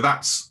go. So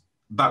that's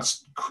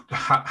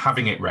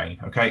having it rain,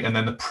 okay? And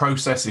then the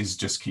process is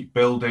just keep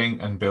building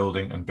and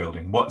building and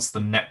building. What's the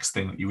next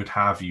thing that you would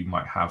have? You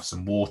might have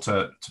some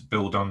water to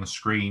build on the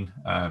screen.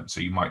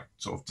 So you might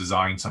sort of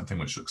design something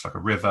which looks like a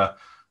river.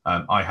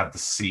 I had the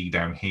sea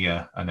down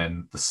here, and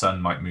then the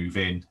sun might move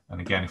in. And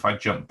again, if I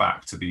jump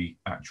back to the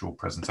actual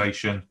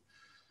presentation,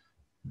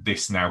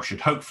 this now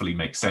should hopefully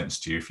make sense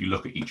to you. If you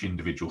look at each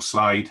individual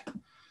slide,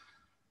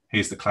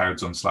 here's the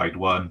clouds on slide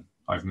 1.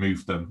 I've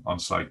moved them on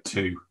slide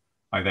 2.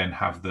 I then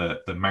have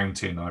the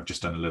mountain. I've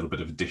just done a little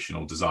bit of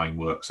additional design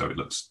work, so it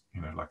looks,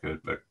 you know, like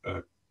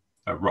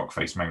a rock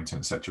face mountain,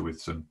 etc.,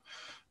 with some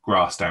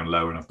grass down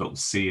low, and I've built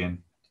the sea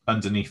in.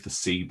 Underneath the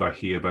sea by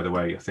here, by the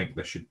way, I think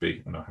there should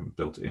be, and I haven't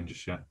built it in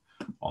just yet.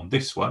 On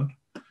this one,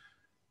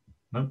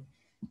 no,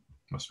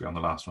 must be on the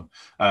last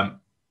one.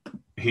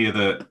 Here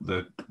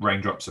the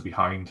raindrops are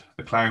behind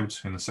the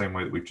clouds in the same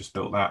way that we've just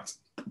built that.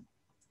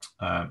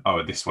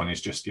 Oh, this one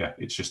is just, yeah,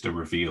 it's just a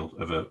reveal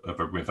of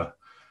a river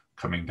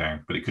coming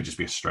down, but it could just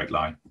be a straight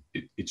line.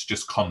 It's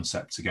just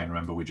concepts. Again,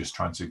 remember, we're just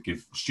trying to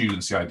give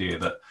students the idea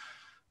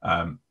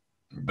that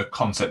the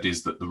concept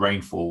is that the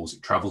rain falls,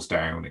 it travels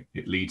down,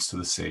 it leads to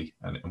the sea,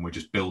 and we're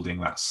just building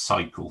that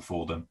cycle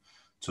for them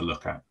to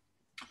look at.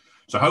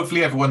 So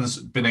hopefully everyone's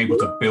been able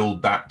to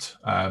build that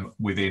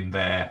within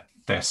their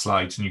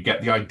slides, and you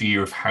get the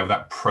idea of how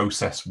that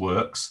process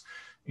works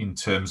in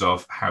terms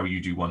of how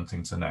you do one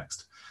thing to the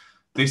next.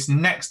 This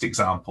next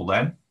example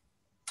then,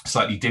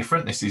 slightly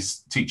different. This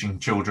is teaching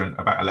children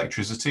about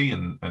electricity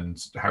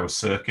and how a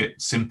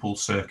simple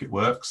circuit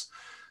works.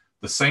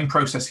 The same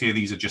process here,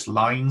 these are just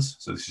lines.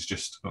 So this is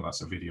just, well,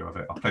 that's a video of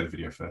it. I'll play the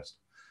video first.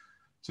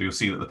 So you'll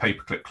see that the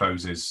paperclip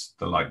closes,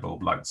 the light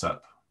bulb lights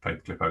up,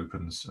 paperclip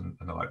opens, and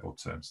the light bulb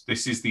turns.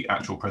 This is the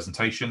actual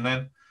presentation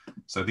then.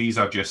 So these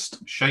are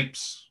just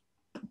shapes.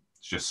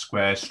 It's just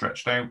squares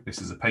stretched out.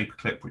 This is a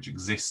paperclip which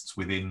exists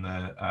within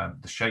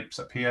the shapes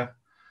up here.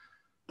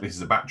 This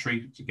is a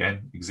battery, which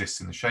again exists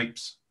in the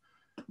shapes.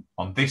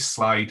 On this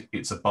slide,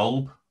 it's a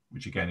bulb,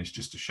 which again is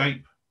just a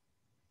shape.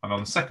 And on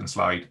the second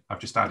slide, I've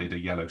just added a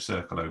yellow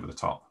circle over the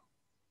top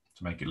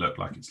to make it look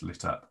like it's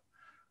lit up.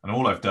 And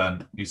all I've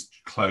done is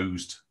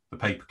closed the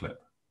paperclip.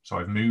 So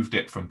I've moved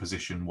it from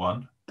position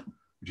 1,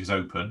 which is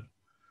open,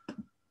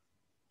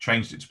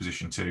 changed it to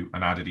position 2,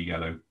 and added a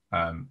yellow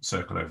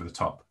circle over the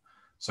top.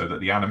 So that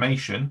the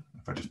animation,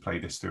 if I just play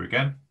this through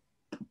again,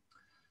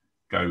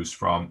 goes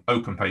from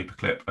open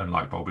paperclip and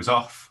light bulb is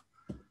off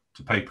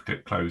to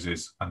paperclip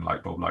closes and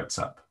light bulb lights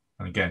up.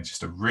 And again,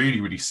 just a really,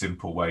 really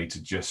simple way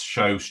to just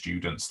show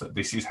students that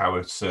this is how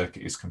a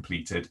circuit is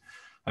completed.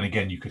 And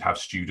again, you could have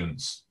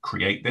students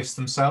create this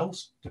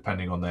themselves,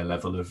 depending on their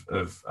level of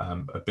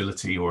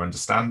ability or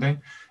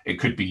understanding. It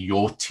could be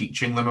you're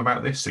teaching them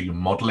about this, so you're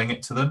modeling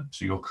it to them.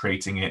 So you're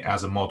creating it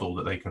as a model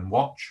that they can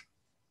watch.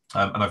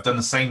 And I've done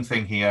the same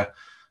thing here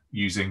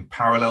using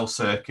parallel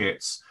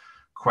circuits,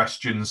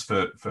 questions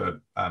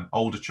for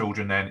older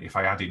children. Then if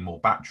I add in more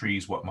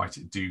batteries, what might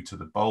it do to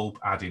the bulb?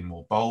 Add in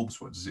more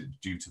bulbs, what does it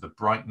do to the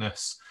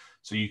brightness?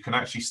 So you can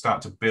actually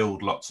start to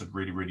build lots of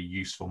really, really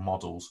useful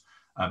models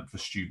for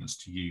students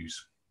to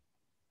use.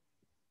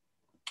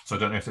 So I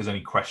don't know if there's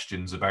any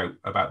questions about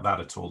that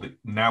at all.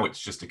 Now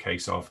it's just a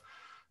case of,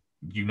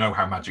 you know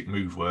how Magic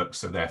Move works,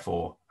 so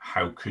therefore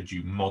how could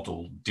you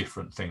model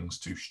different things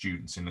to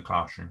students in the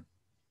classroom?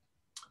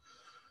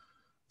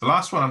 The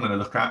last one I'm going to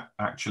look at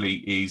actually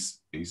is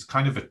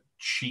kind of a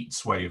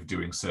cheats way of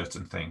doing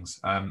certain things.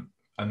 And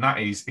that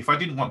is, if I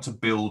didn't want to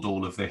build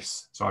all of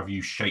this, so I've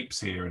used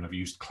shapes here and I've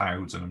used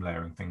clouds and I'm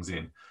layering things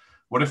in.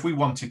 What if we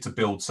wanted to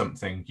build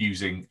something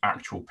using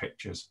actual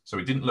pictures? So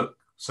it didn't look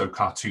so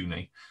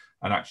cartoony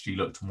and actually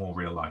looked more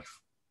real life.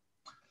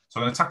 So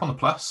I'm going to tap on the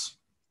plus.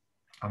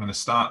 I'm going to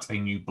start a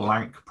new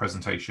blank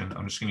presentation.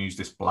 I'm just going to use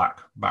this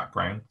black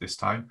background this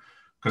time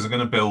because I'm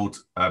going to build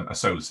a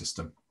solar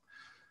system.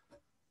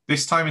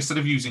 This time, instead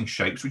of using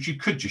shapes, which you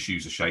could just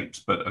use as shapes,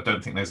 but I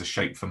don't think there's a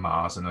shape for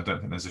Mars and I don't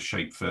think there's a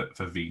shape for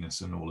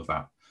Venus and all of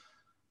that.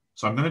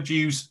 So I'm going to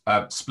use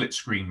split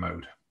screen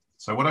mode.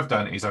 So what I've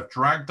done is I've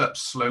dragged up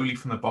slowly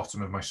from the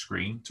bottom of my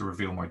screen to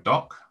reveal my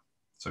dock.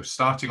 So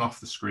starting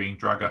off the screen,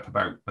 drag up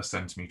about 1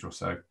 centimetre or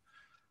so.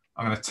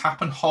 I'm going to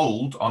tap and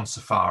hold on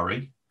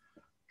Safari,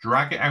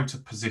 drag it out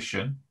of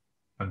position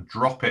and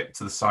drop it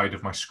to the side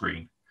of my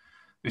screen.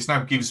 This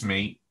now gives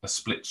me a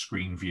split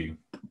screen view.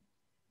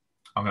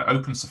 I'm going to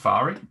open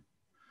Safari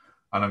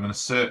and I'm going to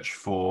search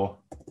for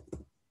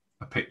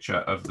a picture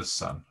of the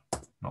sun,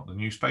 not the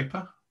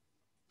newspaper.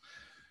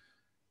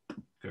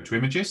 Go to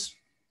images.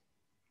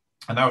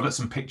 And now I've got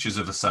some pictures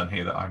of the sun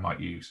here that I might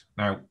use.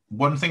 Now,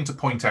 one thing to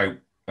point out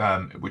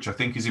which I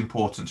think is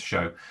important to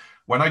show.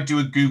 When I do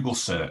a Google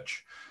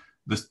search,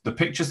 the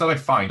pictures that I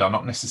find are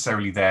not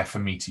necessarily there for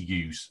me to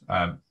use.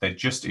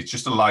 It's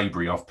just a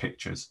library of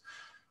pictures.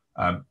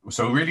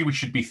 So really we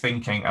should be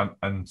thinking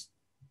and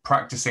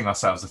practicing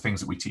ourselves the things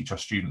that we teach our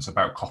students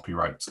about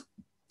copyright.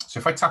 So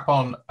if I tap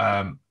on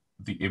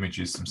the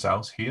images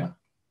themselves here,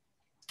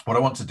 what I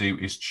want to do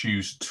is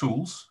choose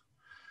Tools.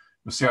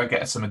 You'll see I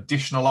get some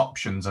additional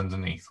options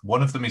underneath.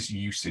 One of them is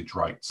usage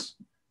rights.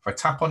 If I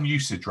tap on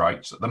usage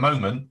rights, at the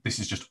moment, this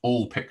is just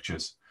all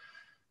pictures.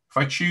 If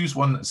I choose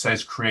one that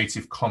says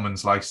Creative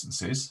Commons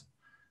licenses,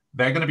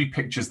 they're going to be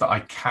pictures that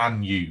I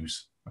can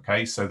use.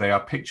 Okay, so they are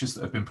pictures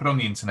that have been put on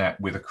the internet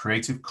with a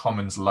Creative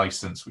Commons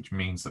license, which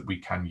means that we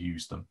can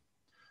use them.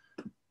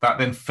 That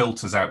then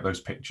filters out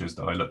those pictures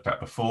that I looked at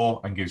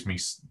before and gives me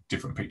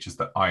different pictures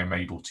that I am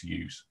able to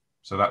use.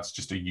 So that's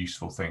just a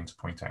useful thing to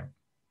point out.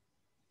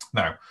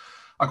 Now,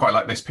 I quite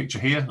like this picture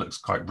here. It looks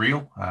quite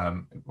real.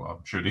 Well,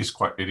 I'm sure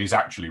it is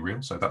actually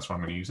real, so that's why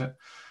I'm going to use it.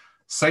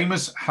 Same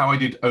as how I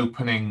did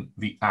opening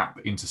the app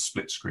into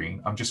split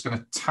screen, I'm just going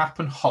to tap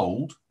and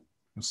hold.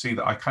 You'll see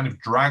that I kind of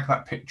drag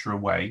that picture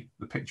away.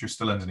 The picture is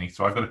still underneath,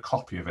 so I've got a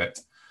copy of it.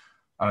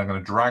 And I'm going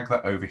to drag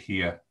that over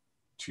here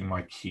to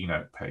my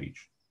Keynote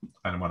page.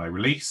 And when I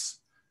release,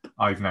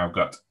 I've now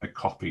got a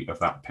copy of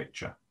that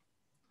picture.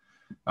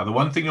 Now, the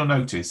one thing you'll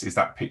notice is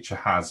that picture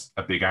has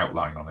a big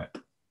outline on it.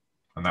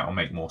 And that will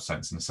make more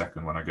sense in a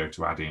second when I go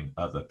to add in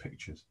other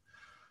pictures.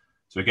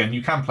 So again,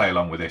 you can play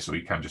along with this or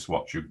you can just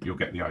watch, you'll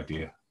get the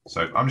idea.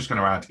 So I'm just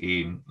going to add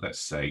in, let's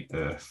say,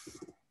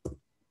 Earth.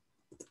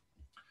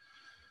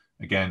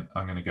 Again,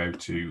 I'm going to go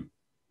to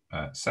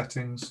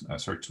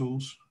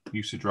Tools,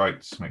 Usage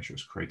Rights, make sure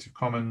it's Creative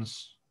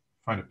Commons,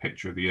 find a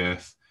picture of the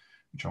Earth,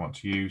 which I want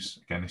to use.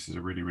 Again, this is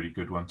a really, really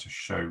good one to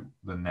show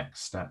the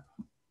next step.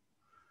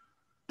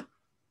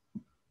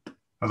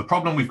 Now, the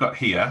problem we've got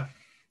here,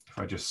 if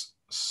I just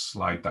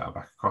slide that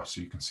back across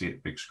so you can see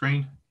it big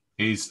screen,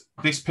 is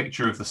this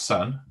picture of the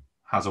sun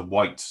has a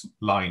white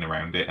line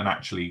around it, and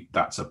actually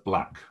that's a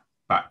black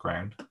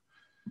background,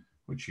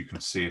 which you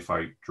can see if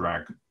I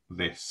drag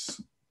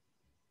this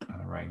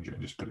and arrange it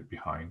and just put it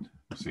behind.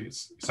 You see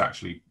it's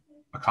actually,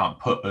 I can't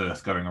put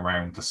Earth going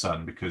around the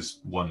sun because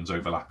one's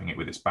overlapping it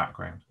with its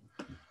background.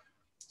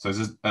 So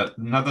there's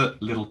another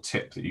little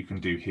tip that you can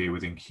do here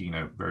within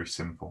Keynote, very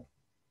simple.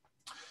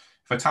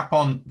 If I tap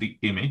on the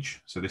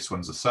image, so this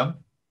one's the sun,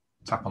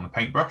 tap on the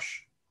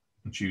paintbrush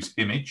and choose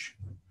image.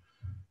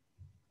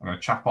 I'm going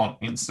to tap on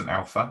Instant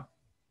Alpha,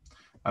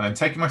 and then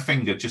taking my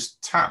finger,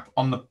 just tap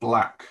on the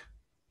black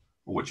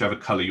or whichever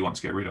color you want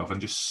to get rid of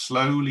and just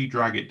slowly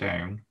drag it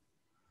down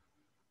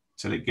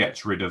till it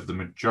gets rid of the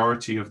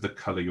majority of the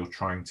color you're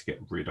trying to get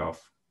rid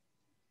of.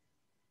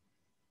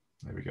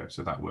 There we go,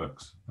 so that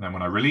works. And then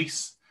when I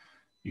release,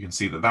 you can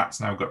see that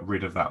that's now got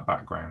rid of that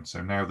background.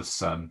 So now the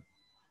sun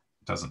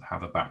doesn't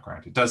have a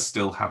background. It does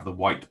still have the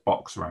white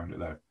box around it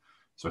though.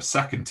 So a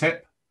second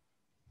tip,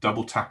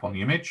 double tap on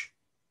the image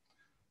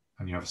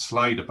and you have a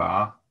slider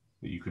bar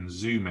that you can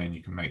zoom in.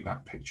 You can make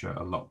that picture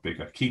a lot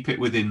bigger. Keep it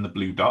within the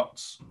blue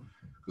dots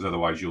because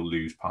otherwise you'll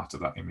lose part of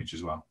that image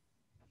as well.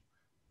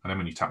 And then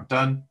when you tap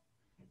done,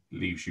 it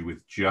leaves you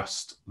with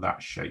just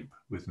that shape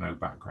with no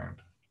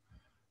background.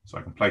 So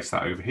I can place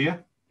that over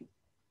here.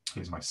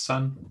 Here's my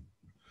sun.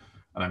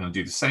 And I'm going to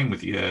do the same with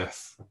the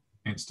Earth,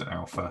 Instant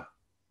Alpha,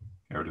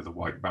 get rid of the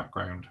white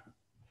background,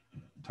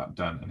 tap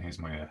done, and here's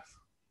my Earth.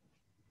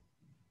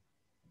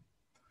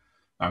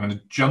 I'm going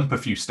to jump a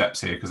few steps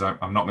here because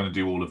I'm not going to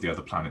do all of the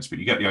other planets, but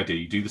you get the idea.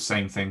 You do the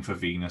same thing for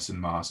Venus and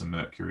Mars and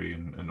Mercury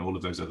and all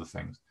of those other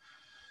things.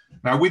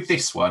 Now with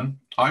this one,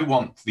 I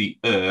want the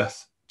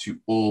Earth to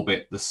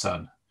orbit the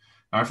sun.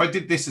 Now if I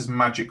did this as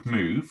magic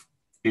move,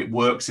 it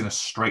works in a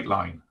straight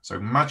line. So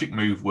magic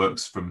move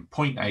works from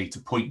point A to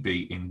point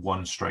B in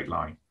one straight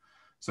line.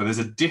 So there's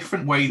a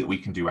different way that we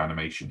can do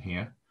animation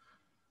here.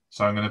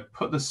 So I'm going to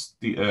put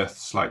the Earth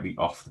slightly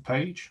off the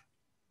page.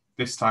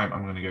 This time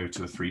I'm going to go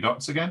to the three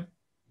dots again.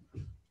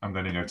 I'm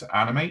going to go to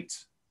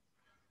animate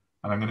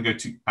and I'm going to go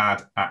to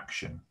add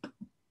action.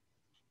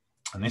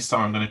 And this time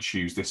I'm going to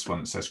choose this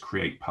one that says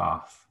create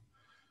path.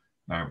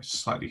 Now it's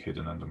slightly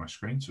hidden under my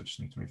screen, so I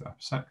just need to move that up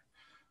a sec.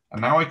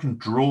 And now I can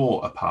draw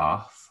a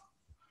path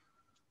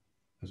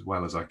as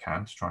well as I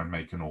can to try and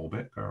make an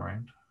orbit go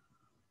around.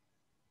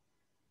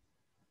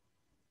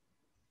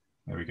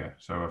 There we go.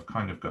 So I've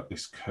kind of got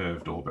this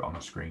curved orbit on the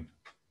screen.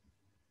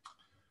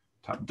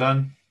 Tap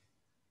done.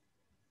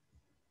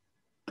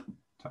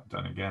 Tap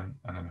done again.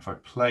 And then if I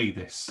play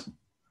this,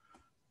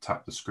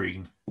 tap the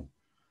screen,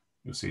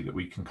 you'll see that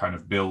we can kind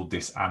of build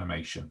this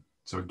animation.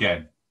 So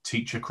again,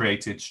 teacher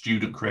created,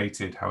 student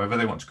created, however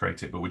they want to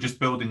create it, but we're just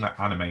building that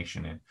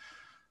animation in.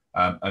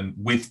 And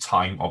with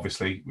time,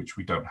 obviously, which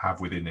we don't have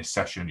within this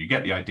session, you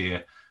get the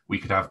idea. We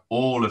could have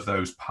all of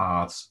those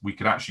paths. We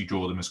could actually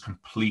draw them as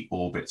complete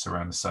orbits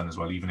around the sun as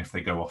well, even if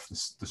they go off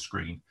the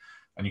screen.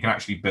 And you can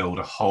actually build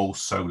a whole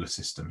solar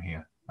system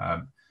here.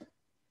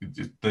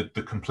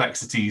 The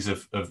complexities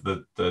of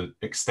the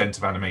extent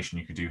of animation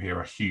you could do here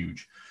are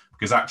huge,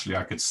 because actually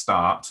I could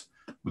start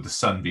with the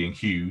sun being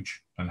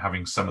huge and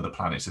having some of the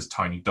planets as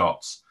tiny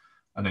dots.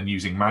 And then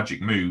using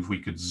Magic Move, we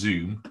could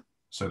zoom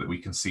so that we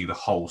can see the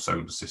whole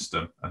solar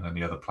system, and then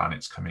the other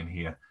planets come in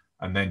here,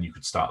 and then you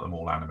could start them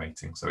all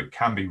animating. So it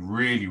can be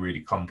really,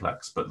 really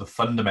complex, but the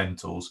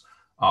fundamentals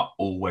are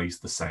always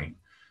the same.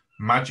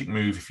 Magic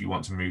Move, if you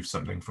want to move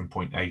something from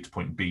point A to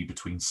point B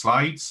between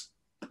slides,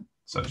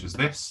 such as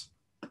this.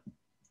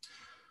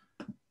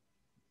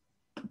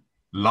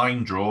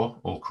 Line Draw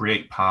or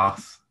Create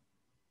Path,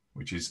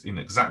 which is in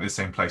exactly the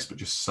same place, but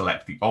just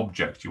select the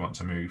object you want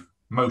to move,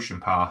 Motion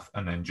Path,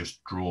 and then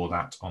just draw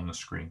that on the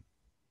screen.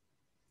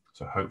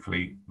 So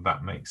hopefully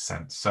that makes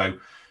sense. So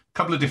a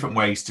couple of different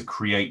ways to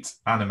create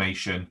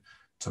animation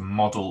to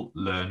model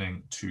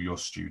learning to your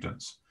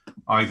students,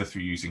 either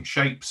through using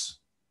shapes,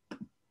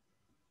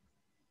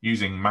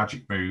 using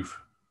Magic Move,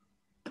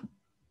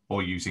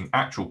 or using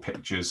actual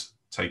pictures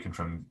taken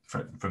from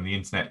the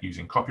internet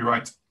using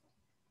copyright,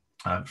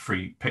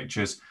 free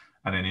pictures,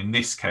 and then in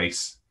this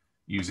case,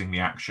 using the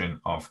action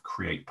of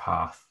Create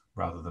Path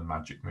rather than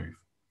Magic Move.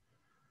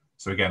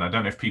 So again, I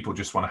don't know if people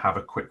just want to have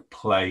a quick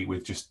play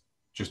with just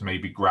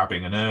maybe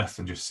grabbing an Earth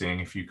and just seeing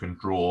if you can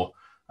draw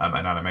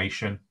an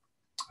animation.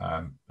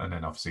 And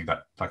then obviously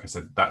that, like I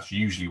said, that's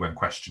usually when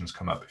questions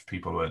come up if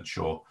people weren't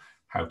sure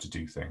how to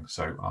do things.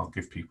 So I'll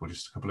give people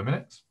just a couple of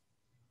minutes.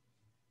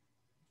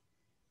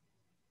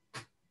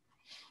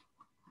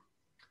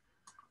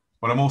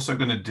 What I'm also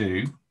going to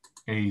do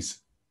is,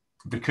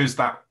 because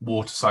that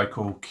water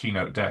cycle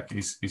keynote deck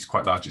is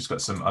quite large, it's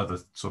got some other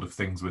sort of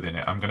things within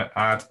it, I'm going to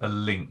add a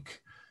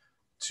link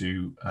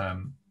to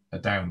a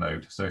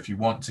download. So if you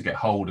want to get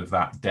hold of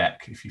that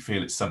deck, if you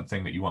feel it's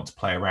something that you want to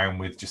play around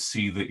with, just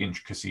see the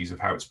intricacies of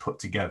how it's put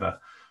together,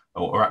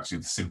 or actually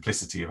the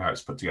simplicity of how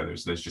it's put together,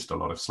 is there's just a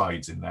lot of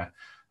slides in there.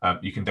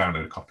 You can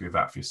download a copy of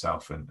that for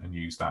yourself and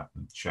use that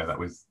and share that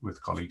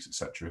with colleagues,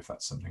 etc., if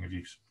that's something of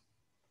use.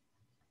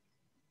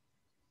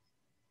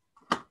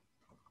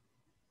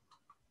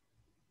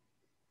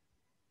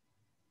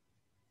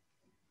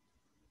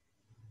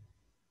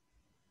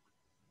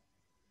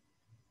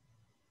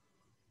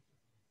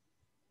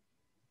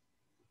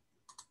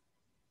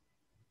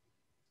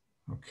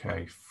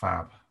 Okay,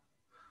 fab.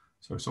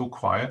 So it's all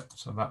quiet.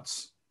 So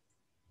that's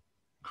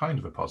kind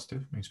of a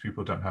positive. It means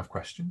people don't have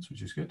questions,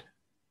 which is good.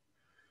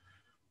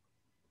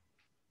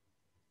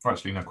 Or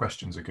actually, no,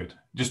 questions are good.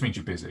 It just means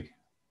you're busy.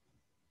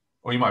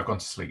 Or you might have gone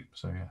to sleep,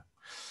 so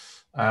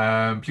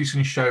yeah. Please can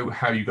you show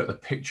how you got the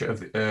picture of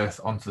the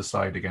Earth onto the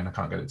slide again? I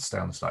can't get it to stay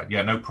on the slide.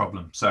 Yeah, no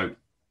problem. So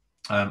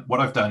what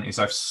I've done is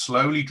I've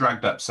slowly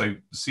dragged up. So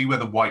see where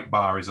the white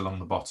bar is along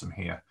the bottom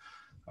here.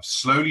 I've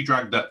slowly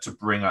dragged up to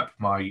bring up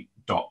my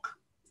dock.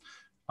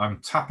 I'm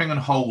tapping and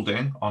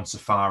holding on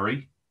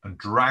Safari and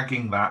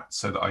dragging that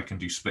so that I can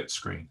do split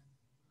screen.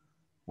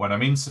 When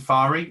I'm in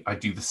Safari, I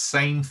do the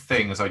same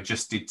thing as I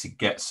just did to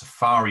get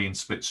Safari in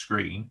split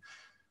screen.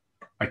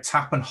 I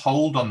tap and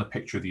hold on the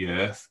picture of the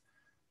Earth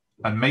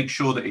and make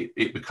sure that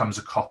it becomes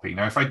a copy.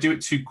 Now, if I do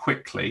it too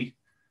quickly,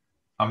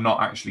 I'm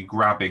not actually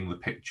grabbing the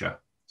picture.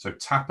 So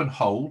tap and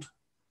hold,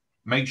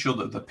 make sure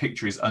that the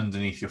picture is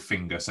underneath your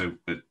finger. So,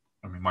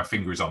 I mean, my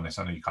finger is on this.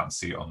 I know you can't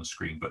see it on the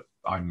screen, but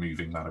I'm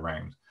moving that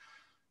around.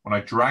 When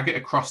I drag it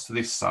across to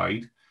this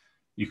side,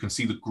 you can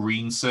see the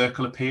green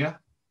circle appear.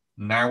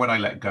 Now, when I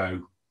let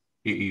go,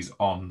 it is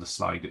on the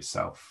slide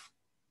itself.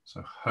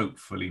 So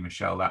hopefully,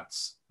 Michelle,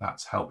 that's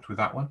helped with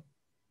that one.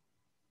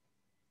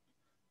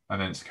 And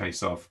then it's a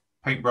case of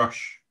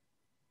paintbrush,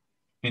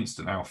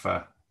 instant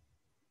alpha,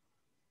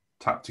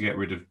 tap to get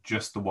rid of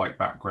just the white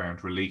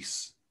background,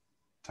 release,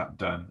 tap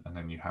done, and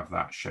then you have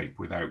that shape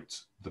without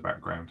the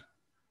background.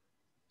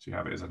 So you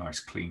have it as a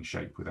nice clean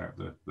shape without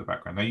the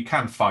background. Now you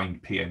can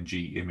find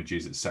PNG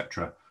images,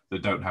 etc.,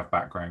 that don't have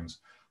backgrounds,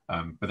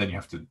 but then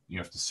you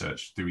have to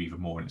search through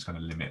even more, and it's going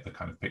to limit the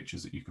kind of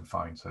pictures that you can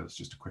find. So it's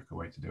just a quicker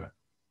way to do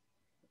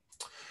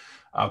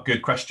it.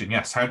 Good question.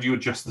 Yes. How do you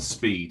adjust the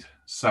speed?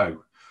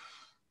 So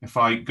if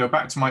I go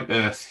back to my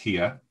Earth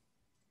here,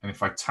 and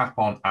if I tap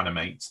on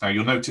animate, now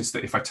you'll notice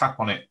that if I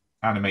tap on it,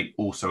 animate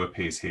also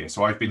appears here.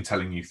 So I've been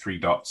telling you 3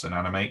 dots and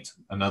animate.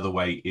 Another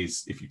way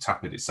is if you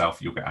tap it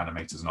itself, you'll get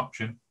animate as an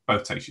option.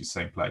 Both takes you to the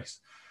same place.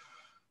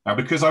 Now,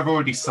 because I've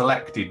already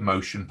selected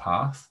motion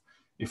path,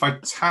 if I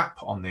tap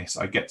on this,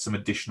 I get some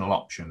additional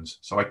options.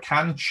 So I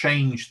can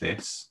change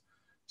this.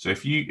 So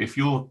if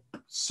your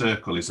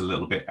circle is a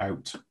little bit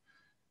out,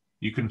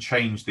 you can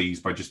change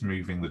these by just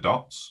moving the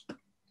dots.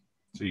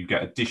 So you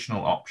get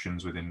additional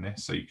options within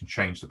this. So you can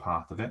change the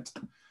path of it.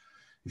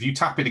 If you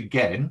tap it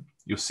again,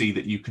 you'll see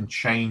that you can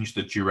change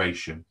the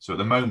duration. So at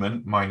the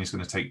moment, mine is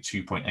going to take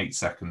 2.8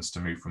 seconds to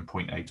move from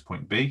point A to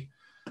point B.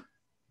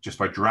 Just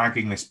by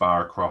dragging this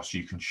bar across,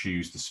 you can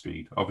choose the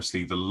speed.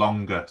 Obviously, the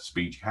longer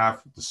speed you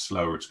have, the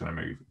slower it's going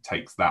to move. It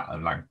takes that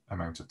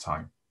amount of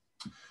time.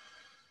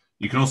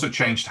 You can also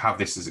change to have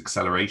this as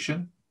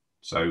acceleration.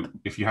 So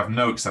if you have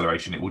no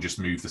acceleration, it will just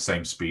move the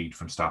same speed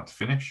from start to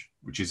finish,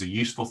 which is a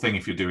useful thing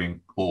if you're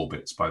doing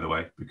orbits, by the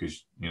way,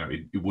 because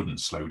it wouldn't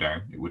slow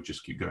down. It would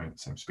just keep going at the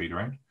same speed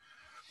around.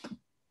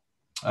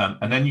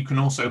 And then you can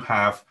also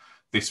have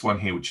this one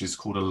here, which is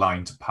called a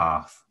line to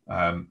path.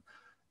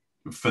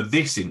 For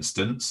this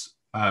instance,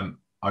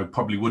 I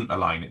probably wouldn't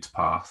align it to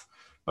path,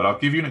 but I'll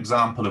give you an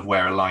example of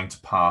where a line to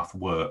path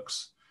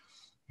works.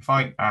 If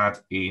I add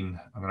in,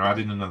 I'm going to add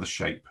in another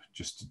shape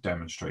just to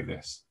demonstrate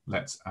this.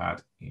 Let's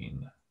add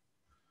in,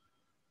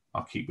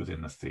 I'll keep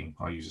within the theme.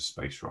 I'll use a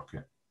space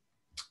rocket.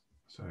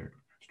 So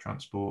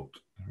transport,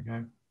 there we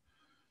go.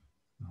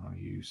 I'll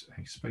use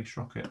a space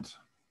rocket.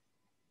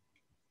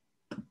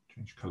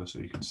 Change color so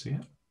you can see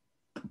it.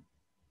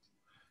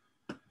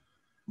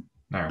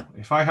 Now,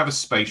 if I have a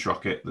space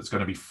rocket that's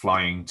going to be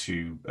flying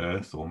to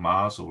Earth or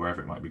Mars or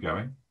wherever it might be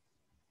going,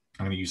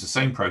 I'm going to use the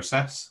same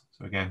process.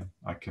 So again,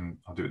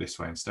 I'll do it this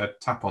way instead.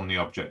 Tap on the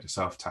object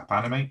itself, tap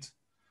animate,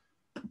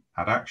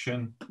 add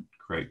action,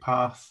 create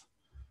path,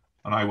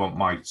 and I want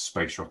my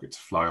space rocket to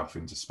fly off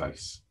into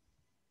space.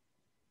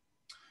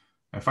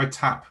 Now, if I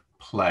tap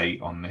play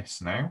on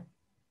this now,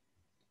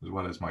 as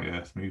well as my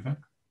Earth moving,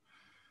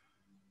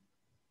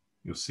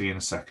 you'll see in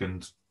a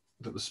second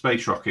that the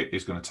space rocket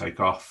is going to take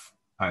off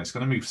and it's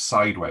going to move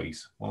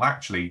sideways. Well,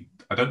 actually,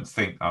 I don't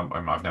think,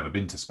 I've never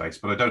been to space,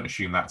 but I don't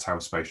assume that's how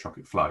a space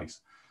rocket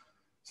flies.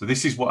 So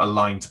this is what a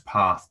line to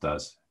path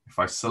does. If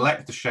I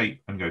select the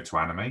shape and go to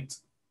animate,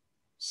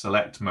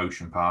 select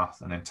motion path,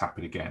 and then tap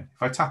it again.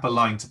 If I tap a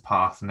line to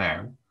path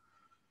now,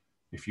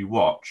 if you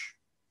watch,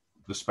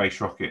 the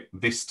space rocket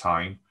this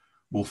time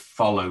will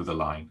follow the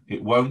line.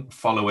 It won't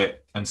follow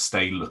it and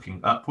stay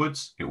looking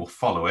upwards. It will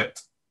follow it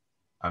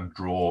and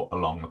draw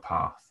along the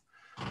path.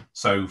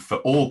 So for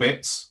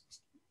orbits,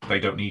 they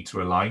don't need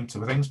to align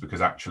to things because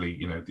actually,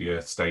 you know, the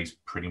Earth stays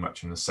pretty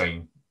much in the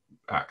same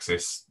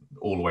axis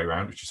all the way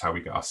around, which is how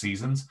we get our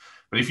seasons.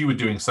 But if you were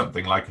doing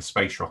something like a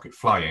space rocket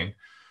flying,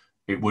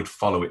 it would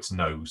follow its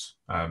nose.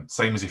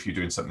 Same as if you're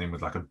doing something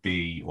with like a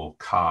bee or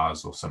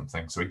cars or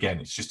something. So again,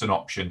 it's just an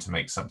option to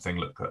make something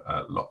look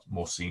a lot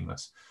more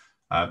seamless.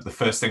 The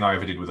first thing I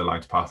ever did with a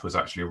line to path was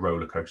actually a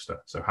roller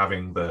coaster. So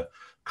having the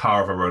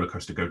car of a roller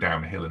coaster go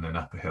down a hill and then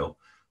up a hill,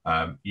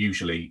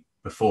 usually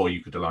before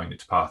you could align it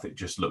to path, it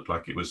just looked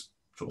like it was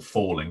sort of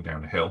falling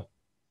down a hill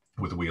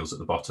with the wheels at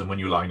the bottom. When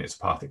you align it to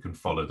path, it can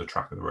follow the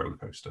track of the roller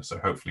coaster. So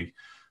hopefully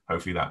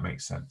that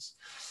makes sense.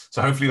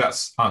 So hopefully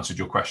that's answered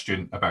your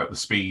question about the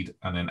speed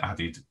and then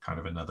added kind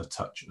of another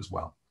touch as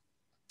well.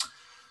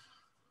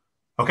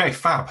 Okay,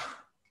 fab.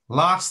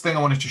 Last thing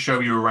I wanted to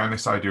show you around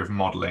this idea of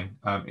modeling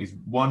is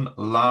one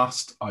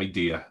last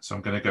idea. So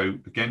I'm going to go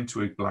again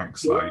to a blank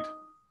slide.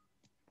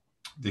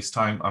 This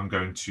time I'm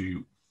going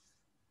to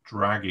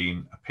drag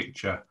in a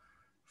picture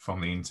from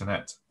the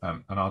internet,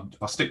 and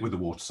I'll stick with the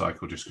water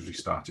cycle just because we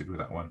started with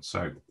that one.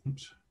 So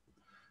oops.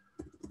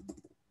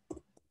 I'm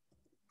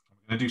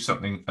going to do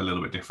something a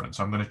little bit different.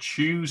 So I'm going to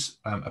choose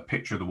a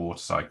picture of the water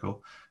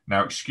cycle.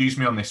 Now, excuse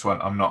me on this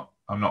one. I'm not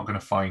going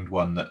to find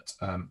one that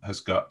has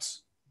got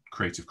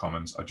Creative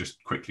Commons. I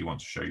just quickly want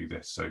to show you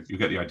this. So you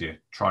get the idea.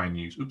 Try and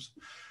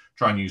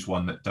use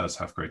one that does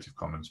have Creative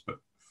Commons, but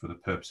for the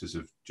purposes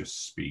of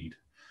just speed,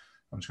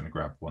 I'm just going to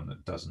grab one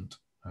that doesn't.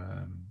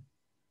 There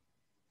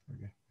we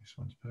go. This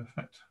one's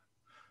perfect.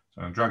 So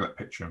I'm going to drag that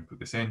picture and put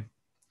this in.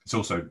 It's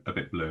also a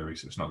bit blurry,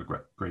 so it's not the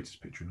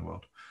greatest picture in the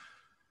world.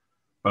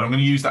 But I'm going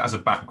to use that as a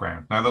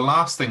background. Now, the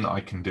last thing that I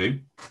can do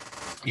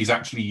is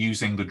actually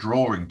using the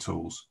drawing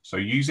tools. So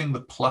using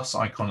the plus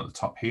icon at the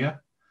top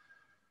here,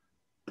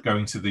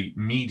 going to the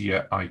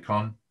media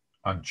icon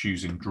and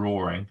choosing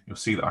drawing, you'll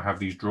see that I have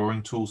these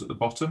drawing tools at the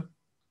bottom.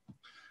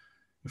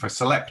 If I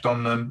select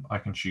on them, I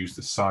can choose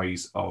the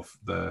size of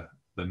the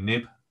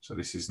nib. So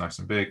this is nice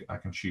and big. I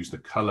can choose the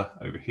color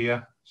over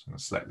here. So I'm going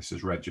to select this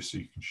as red just so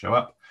you can show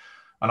up.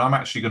 And I'm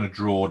actually going to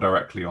draw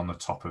directly on the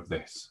top of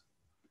this.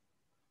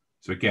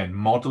 So again,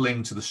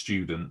 modeling to the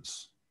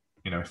students,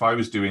 you know, if I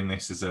was doing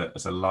this as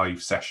a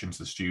live session to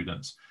the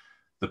students,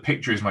 the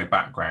picture is my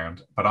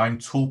background, but I'm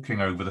talking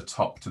over the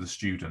top to the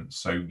students.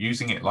 So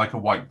using it like a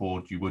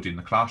whiteboard you would in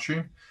the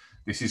classroom,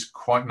 this is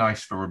quite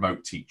nice for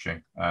remote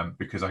teaching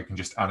because I can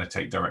just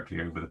annotate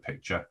directly over the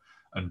picture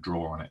and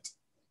draw on it.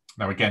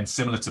 Now, again,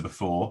 similar to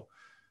before,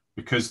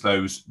 because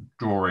those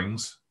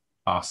drawings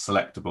are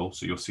selectable,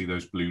 so you'll see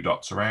those blue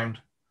dots around,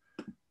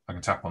 I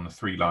can tap on the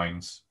 3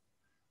 lines,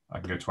 I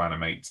can go to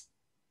animate,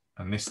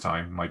 and this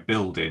time my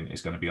build-in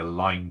is going to be a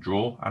line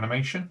draw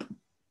animation.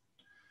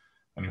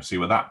 And you'll see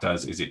what that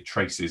does is it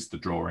traces the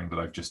drawing that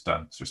I've just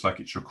done. So it's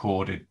like it's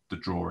recorded the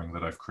drawing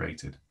that I've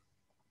created.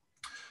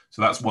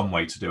 So that's one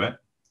way to do it.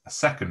 A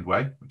second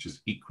way, which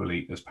is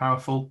equally as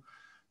powerful,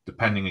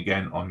 depending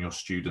again on your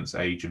student's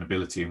age and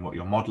ability and what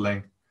you're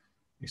modeling,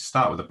 is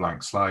start with a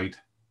blank slide,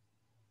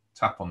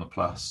 tap on the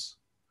plus,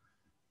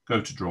 go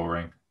to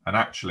drawing, and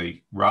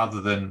actually, rather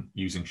than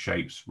using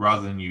shapes,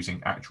 rather than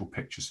using actual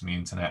pictures from the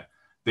internet,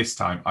 this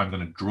time I'm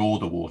going to draw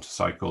the water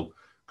cycle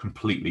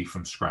completely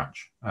from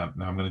scratch. Now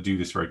I'm going to do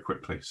this very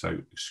quickly, so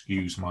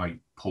excuse my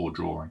poor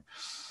drawing.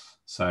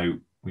 So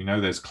we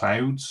know there's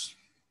clouds.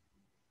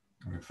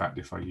 And in fact,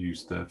 if I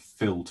use the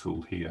fill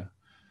tool here,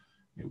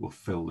 it will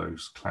fill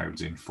those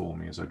clouds in for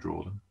me as I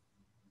draw them,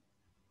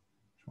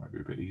 which might be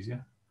a bit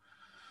easier.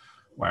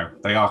 Wow,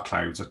 they are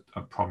clouds.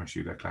 I promise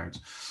you they're clouds.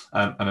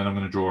 And then I'm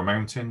going to draw a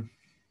mountain.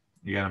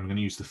 Again, I'm going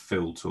to use the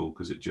fill tool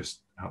because it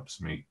just helps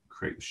me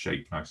create the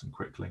shape nice and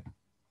quickly.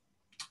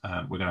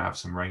 We're going to have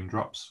some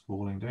raindrops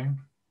falling down.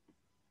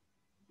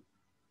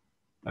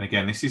 And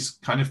again, this is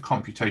kind of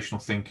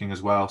computational thinking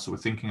as well. So we're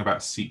thinking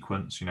about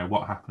sequence, you know,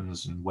 what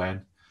happens and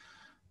when.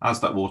 As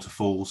that water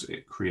falls,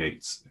 it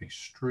creates a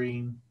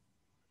stream.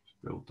 Let's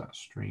build that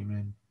stream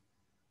in.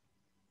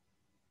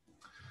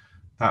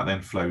 That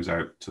then flows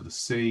out to the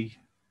sea.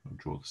 I'll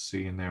draw the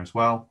sea in there as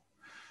well.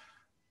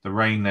 The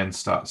rain then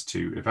starts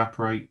to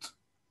evaporate.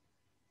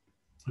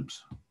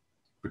 Oops,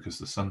 because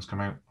the sun's come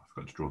out. I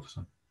forgot to draw the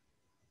sun.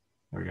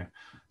 There we go.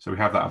 So we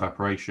have that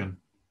evaporation.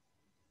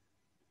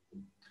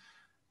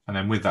 And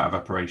then with that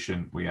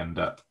evaporation, we end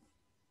up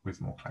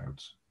with more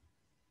clouds.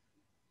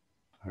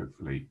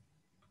 Hopefully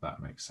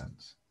that makes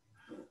sense.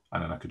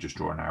 And then I could just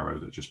draw an arrow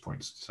that just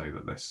points to say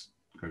that this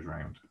goes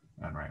round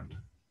and round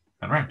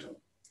and round.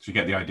 So you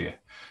get the idea.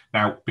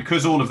 Now,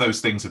 because all of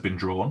those things have been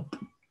drawn,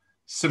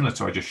 similar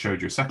to I just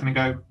showed you a second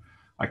ago,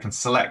 I can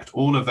select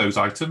all of those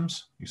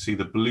items. You see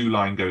the blue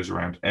line goes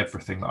around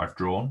everything that I've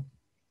drawn.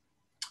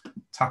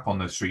 Tap on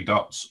those 3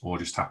 dots or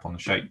just tap on the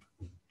shape.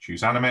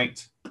 Choose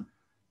animate,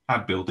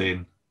 add build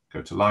in,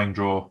 go to line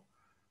draw,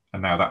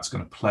 and now that's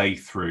going to play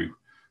through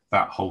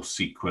that whole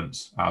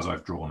sequence as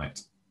I've drawn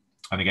it.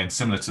 And again,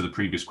 similar to the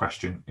previous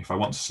question, if I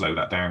want to slow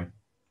that down,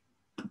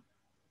 if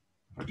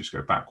I just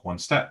go back 1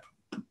 step,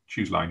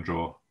 choose line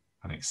draw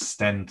and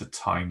extend the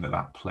time that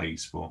that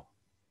plays for.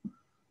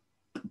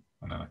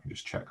 And then I can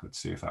just check, let's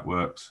see if that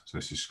works. So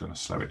this is going to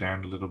slow it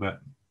down a little bit.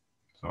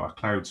 So our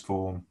clouds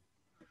form.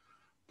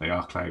 They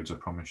are clouds, I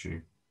promise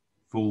you.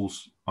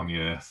 Falls on the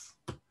earth,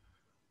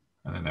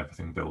 and then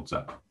everything builds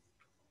up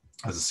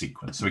as a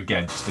sequence. So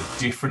again, just a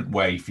different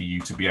way for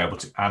you to be able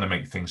to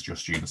animate things to your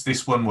students.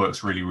 This one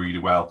works really, really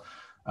well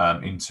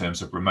in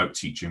terms of remote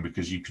teaching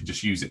because you can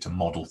just use it to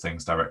model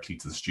things directly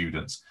to the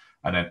students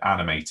and then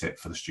animate it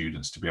for the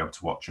students to be able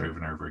to watch over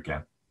and over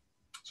again.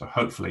 So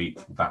hopefully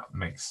that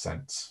makes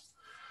sense.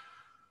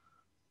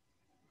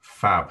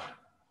 Fab.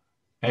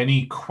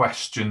 Any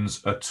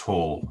questions at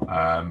all?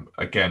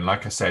 Again,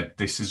 like I said,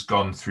 this has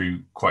gone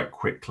through quite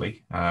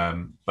quickly,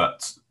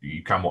 but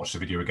you can watch the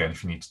video again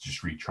if you need to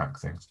just retrack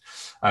things.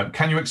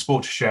 Can you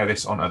export to share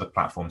this on other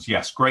platforms?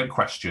 Yes, great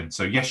question.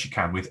 So yes, you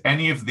can with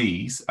any of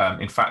these.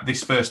 In fact,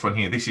 this first one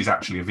here, this is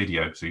actually a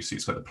video. So you see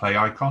it's got the play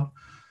icon.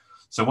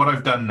 So what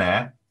I've done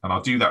there, and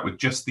I'll do that with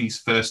just these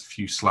first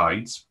few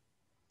slides,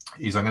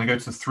 is I'm going to go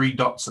to the 3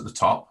 dots at the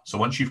top. So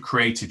once you've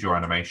created your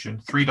animation,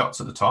 3 dots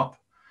at the top,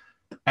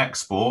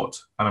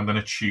 export, and I'm going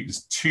to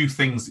choose 2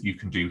 things that you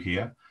can do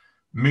here.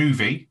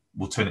 Movie,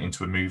 we'll turn it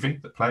into a movie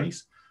that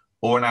plays,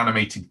 or an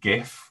animated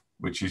GIF,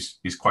 which is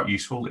quite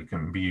useful. It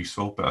can be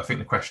useful, but I think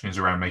the question is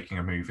around making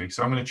a movie.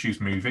 So I'm going to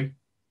choose movie.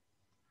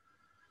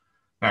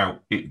 Now,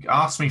 it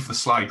asks me for the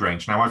slide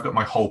range. Now, I've got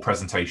my whole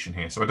presentation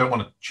here, so I don't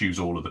want to choose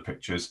all of the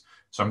pictures.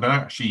 So I'm going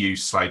to actually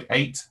use slide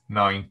 8,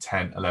 9,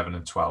 10, 11,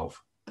 and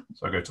 12.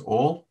 So I go to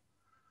all,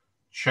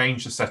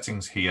 change the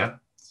settings here.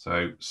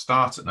 So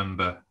start at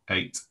number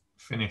 8,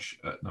 finish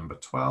at number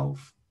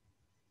 12.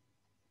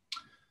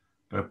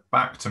 Go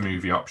back to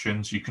movie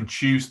options. You can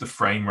choose the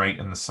frame rate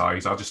and the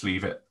size. I'll just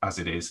leave it as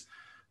it is.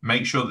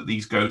 Make sure that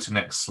these go to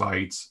next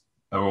slides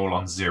are all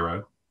on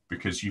 0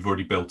 because you've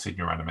already built in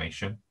your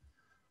animation.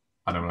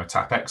 And then when I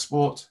tap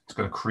export, it's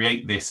going to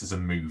create this as a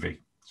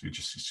movie. So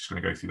it's just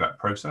going to go through that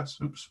process.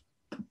 Oops.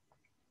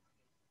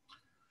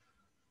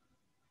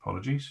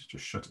 Apologies,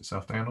 just shut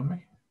itself down on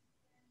me.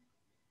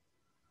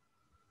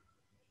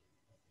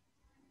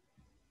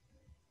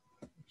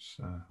 Let's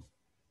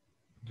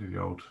do the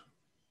old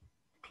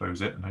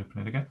close it and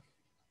open it again.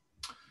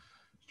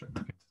 Straight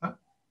back into that.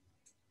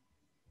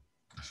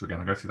 So we're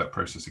going to go through that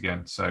process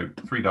again. So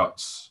 3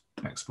 dots,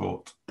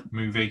 export,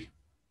 movie.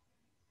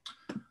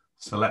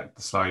 Select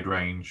the slide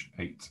range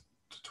 8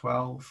 to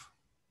 12.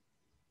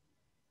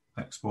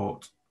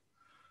 Export.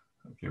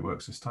 Hopefully it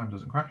works this time,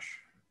 doesn't crash.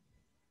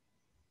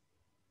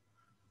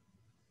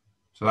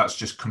 So that's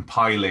just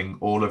compiling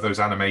all of those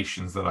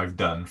animations that I've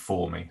done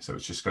for me. So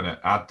it's just going to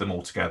add them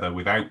all together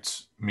without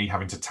me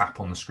having to tap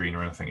on the screen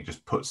or anything. It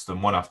just puts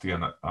them one after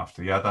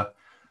the other.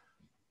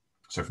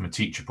 So from a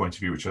teacher point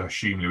of view, which I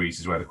assume, Louise,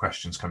 is where the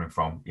question's coming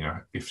from, you know,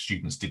 if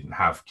students didn't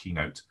have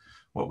Keynote,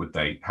 how would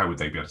they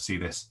be able to see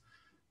this?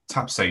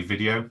 Tap Save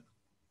Video.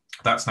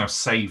 That's now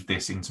saved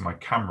this into my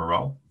camera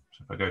roll.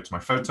 So if I go to my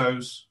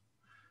photos,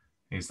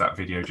 here's that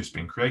video just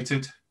being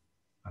created.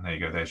 And there you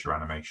go, there's your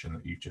animation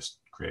that you've just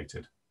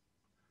created.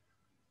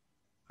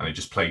 And it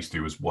just plays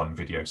through as one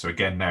video. So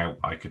again, now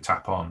I could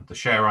tap on the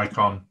share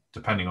icon,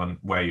 depending on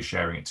where you're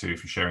sharing it to.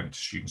 If you're sharing it to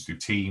students through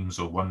Teams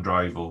or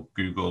OneDrive or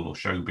Google or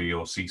Showbie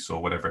or Seesaw,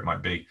 whatever it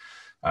might be,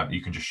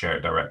 you can just share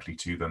it directly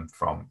to them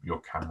from your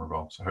camera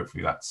roll. So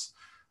hopefully that's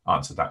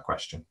answered that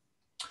question.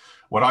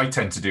 What I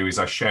tend to do is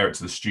I share it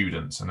to the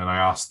students and then I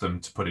ask them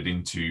to put it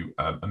into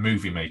a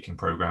movie making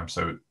program.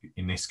 So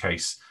in this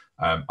case,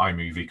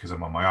 iMovie, because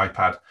I'm on my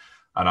iPad,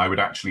 and I would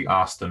actually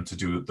ask them to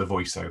do the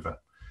voiceover.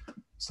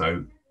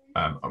 So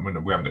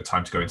we haven't got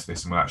time to go into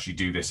this, and we'll actually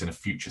do this in a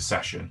future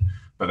session,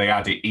 but they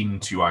add it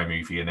into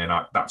iMovie, and then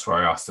that's where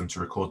I asked them to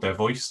record their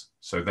voice.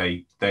 So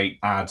they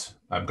add,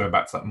 going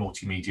back to that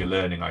multimedia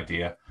learning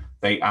idea,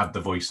 they add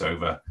the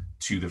voiceover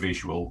to the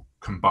visual,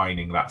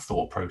 combining that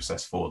thought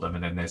process for them.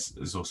 And then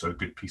there's also a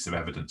good piece of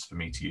evidence for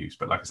me to use.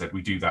 But like I said,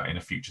 we do that in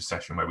a future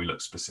session where we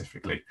look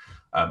specifically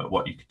at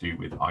what you could do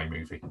with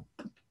iMovie.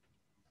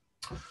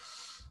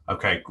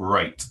 Okay,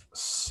 great.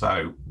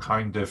 So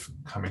kind of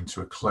coming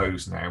to a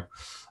close now.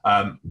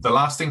 The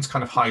last thing to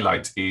kind of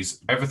highlight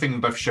is everything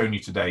that I've shown you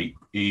today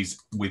is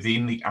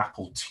within the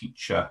Apple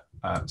Teacher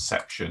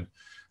section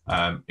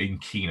in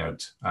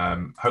Keynote.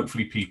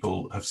 Hopefully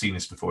people have seen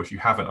this before. If you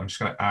haven't, I'm just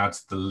going to add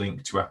the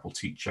link to Apple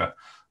Teacher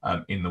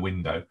in the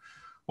window.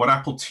 What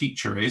Apple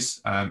Teacher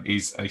is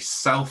a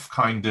self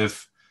kind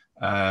of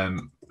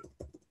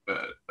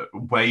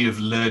way of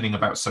learning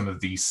about some of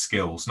these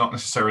skills, not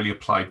necessarily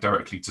applied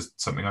directly to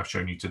something I've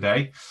shown you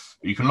today.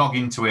 But you can log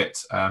into it.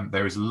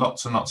 There is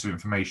lots and lots of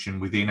information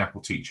within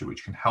Apple Teacher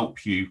which can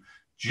help you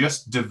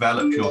just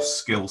develop your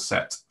skill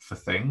set for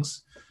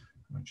things.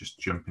 I'll just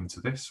jump into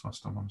this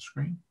whilst I'm on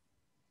screen.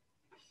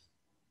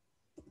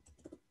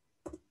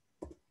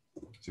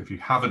 So if you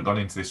haven't gone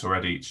into this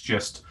already, it's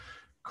just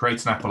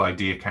create an Apple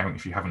ID account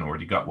if you haven't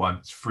already got one.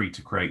 It's free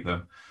to create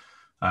them.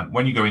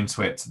 When you go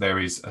into it, there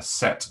is a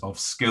set of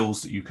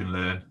skills that you can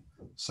learn.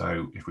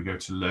 So if we go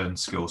to Learn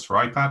Skills for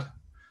iPad,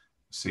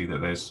 see that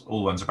there's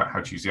all ones about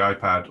how to use the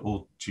iPad,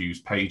 all to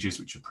use Pages,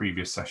 which are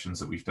previous sessions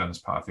that we've done as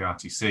part of the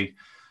RTC.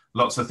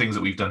 Lots of things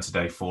that we've done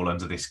today fall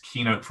under this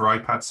Keynote for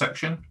iPad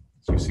section.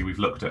 So you see we've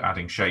looked at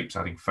adding shapes,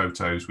 adding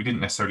photos. We didn't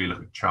necessarily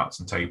look at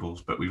charts and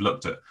tables, but we've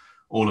looked at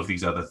all of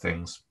these other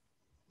things.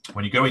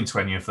 When you go into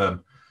any of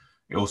them,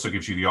 it also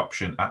gives you the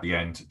option at the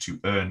end to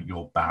earn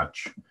your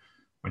badge.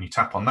 When you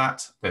tap on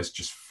that, there's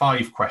just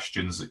 5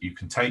 questions that you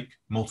can take,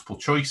 multiple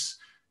choice,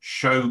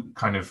 show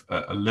kind of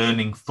a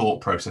learning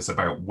thought process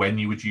about when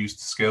you would use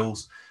the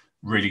skills,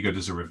 really good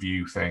as a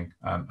review thing.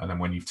 And then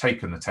when you've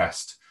taken the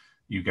test,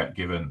 you get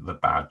given the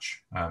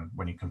badge.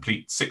 When you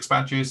complete 6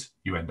 badges,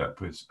 you end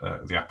up with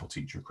the Apple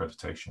Teacher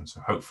accreditation.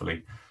 So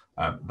hopefully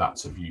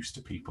that's of use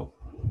to people.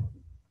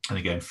 And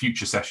again,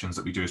 future sessions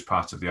that we do as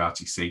part of the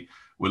RTC,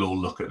 we'll all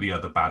look at the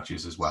other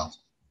badges as well.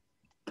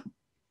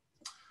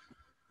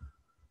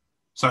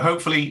 So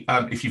hopefully,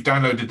 if you've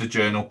downloaded the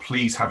journal,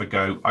 please have a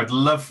go. I'd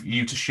love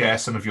you to share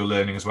some of your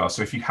learning as well.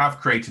 So if you have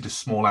created a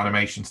small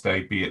animation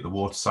today, be it the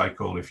water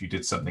cycle, if you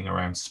did something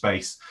around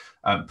space,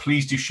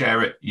 please do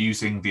share it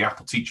using the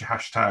Apple Teacher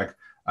hashtag,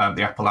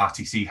 the Apple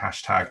RTC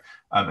hashtag,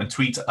 and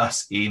tweet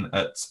us in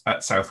at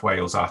South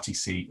Wales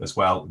RTC as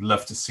well. We'd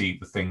love to see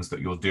the things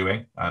that you're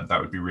doing. That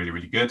would be really,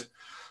 really good.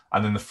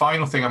 And then the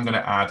final thing I'm going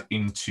to add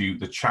into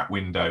the chat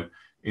window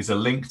is a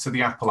link to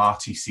the Apple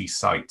RTC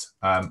site.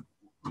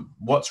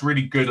 What's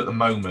really good at the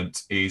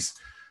moment is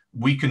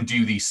we can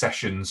do these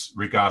sessions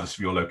regardless of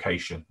your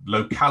location.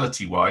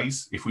 Locality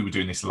wise, if we were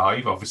doing this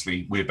live,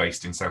 obviously we're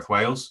based in South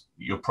Wales.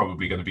 You're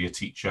probably going to be a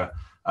teacher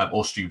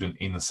or student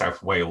in the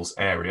South Wales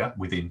area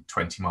within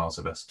 20 miles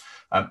of us.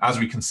 As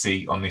we can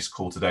see on this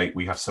call today,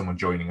 we have someone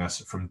joining us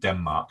from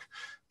Denmark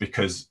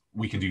because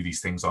we can do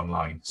these things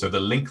online. So the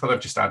link that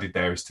I've just added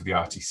there is to the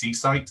RTC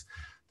site.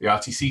 The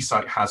RTC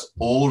site has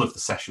all of the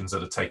sessions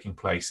that are taking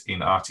place in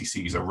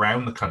RTCs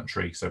around the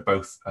country, so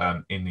both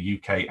in the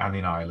UK and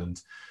in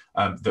Ireland,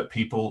 that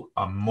people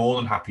are more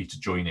than happy to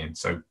join in.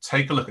 So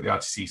take a look at the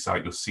RTC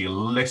site. You'll see a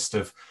list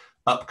of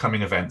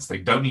upcoming events. They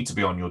don't need to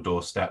be on your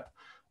doorstep.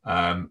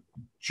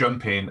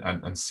 Jump in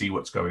and see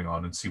what's going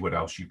on and see what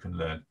else you can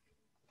learn.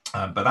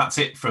 But that's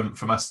it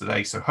from us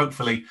today. So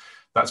hopefully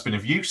that's been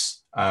of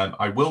use.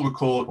 I will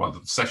record, well,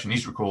 the session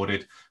is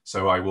recorded,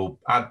 so I will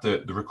add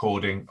the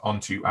recording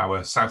onto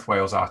our South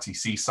Wales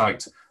RTC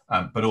site,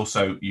 but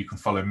also you can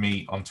follow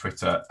me on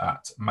Twitter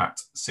at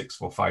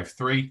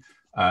Matt6453,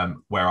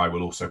 where I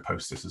will also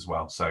post this as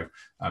well. So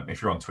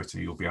if you're on Twitter,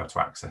 you'll be able to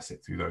access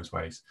it through those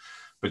ways.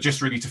 But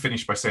just really to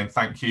finish by saying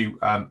thank you.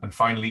 And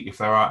finally, if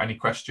there are any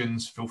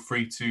questions, feel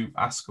free to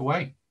ask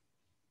away.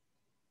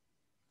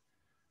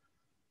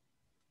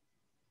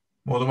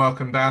 More than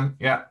welcome, Dan.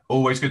 Yeah,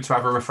 always good to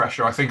have a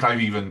refresher. I think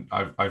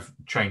I've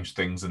changed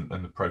things and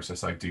the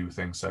process I do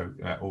things, so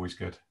yeah, always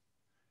good.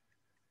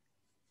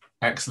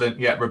 Excellent.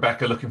 Yeah,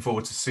 Rebecca, looking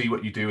forward to see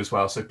what you do as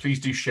well. So please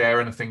do share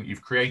anything that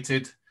you've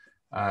created.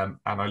 And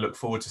I look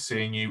forward to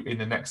seeing you in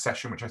the next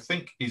session, which I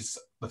think is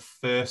the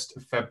 1st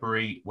of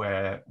February,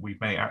 where we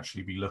may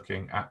actually be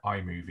looking at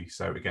iMovie.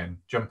 So again,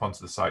 jump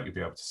onto the site, you'll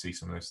be able to see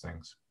some of those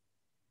things.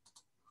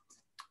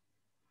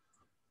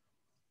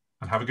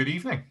 And have a good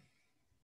evening.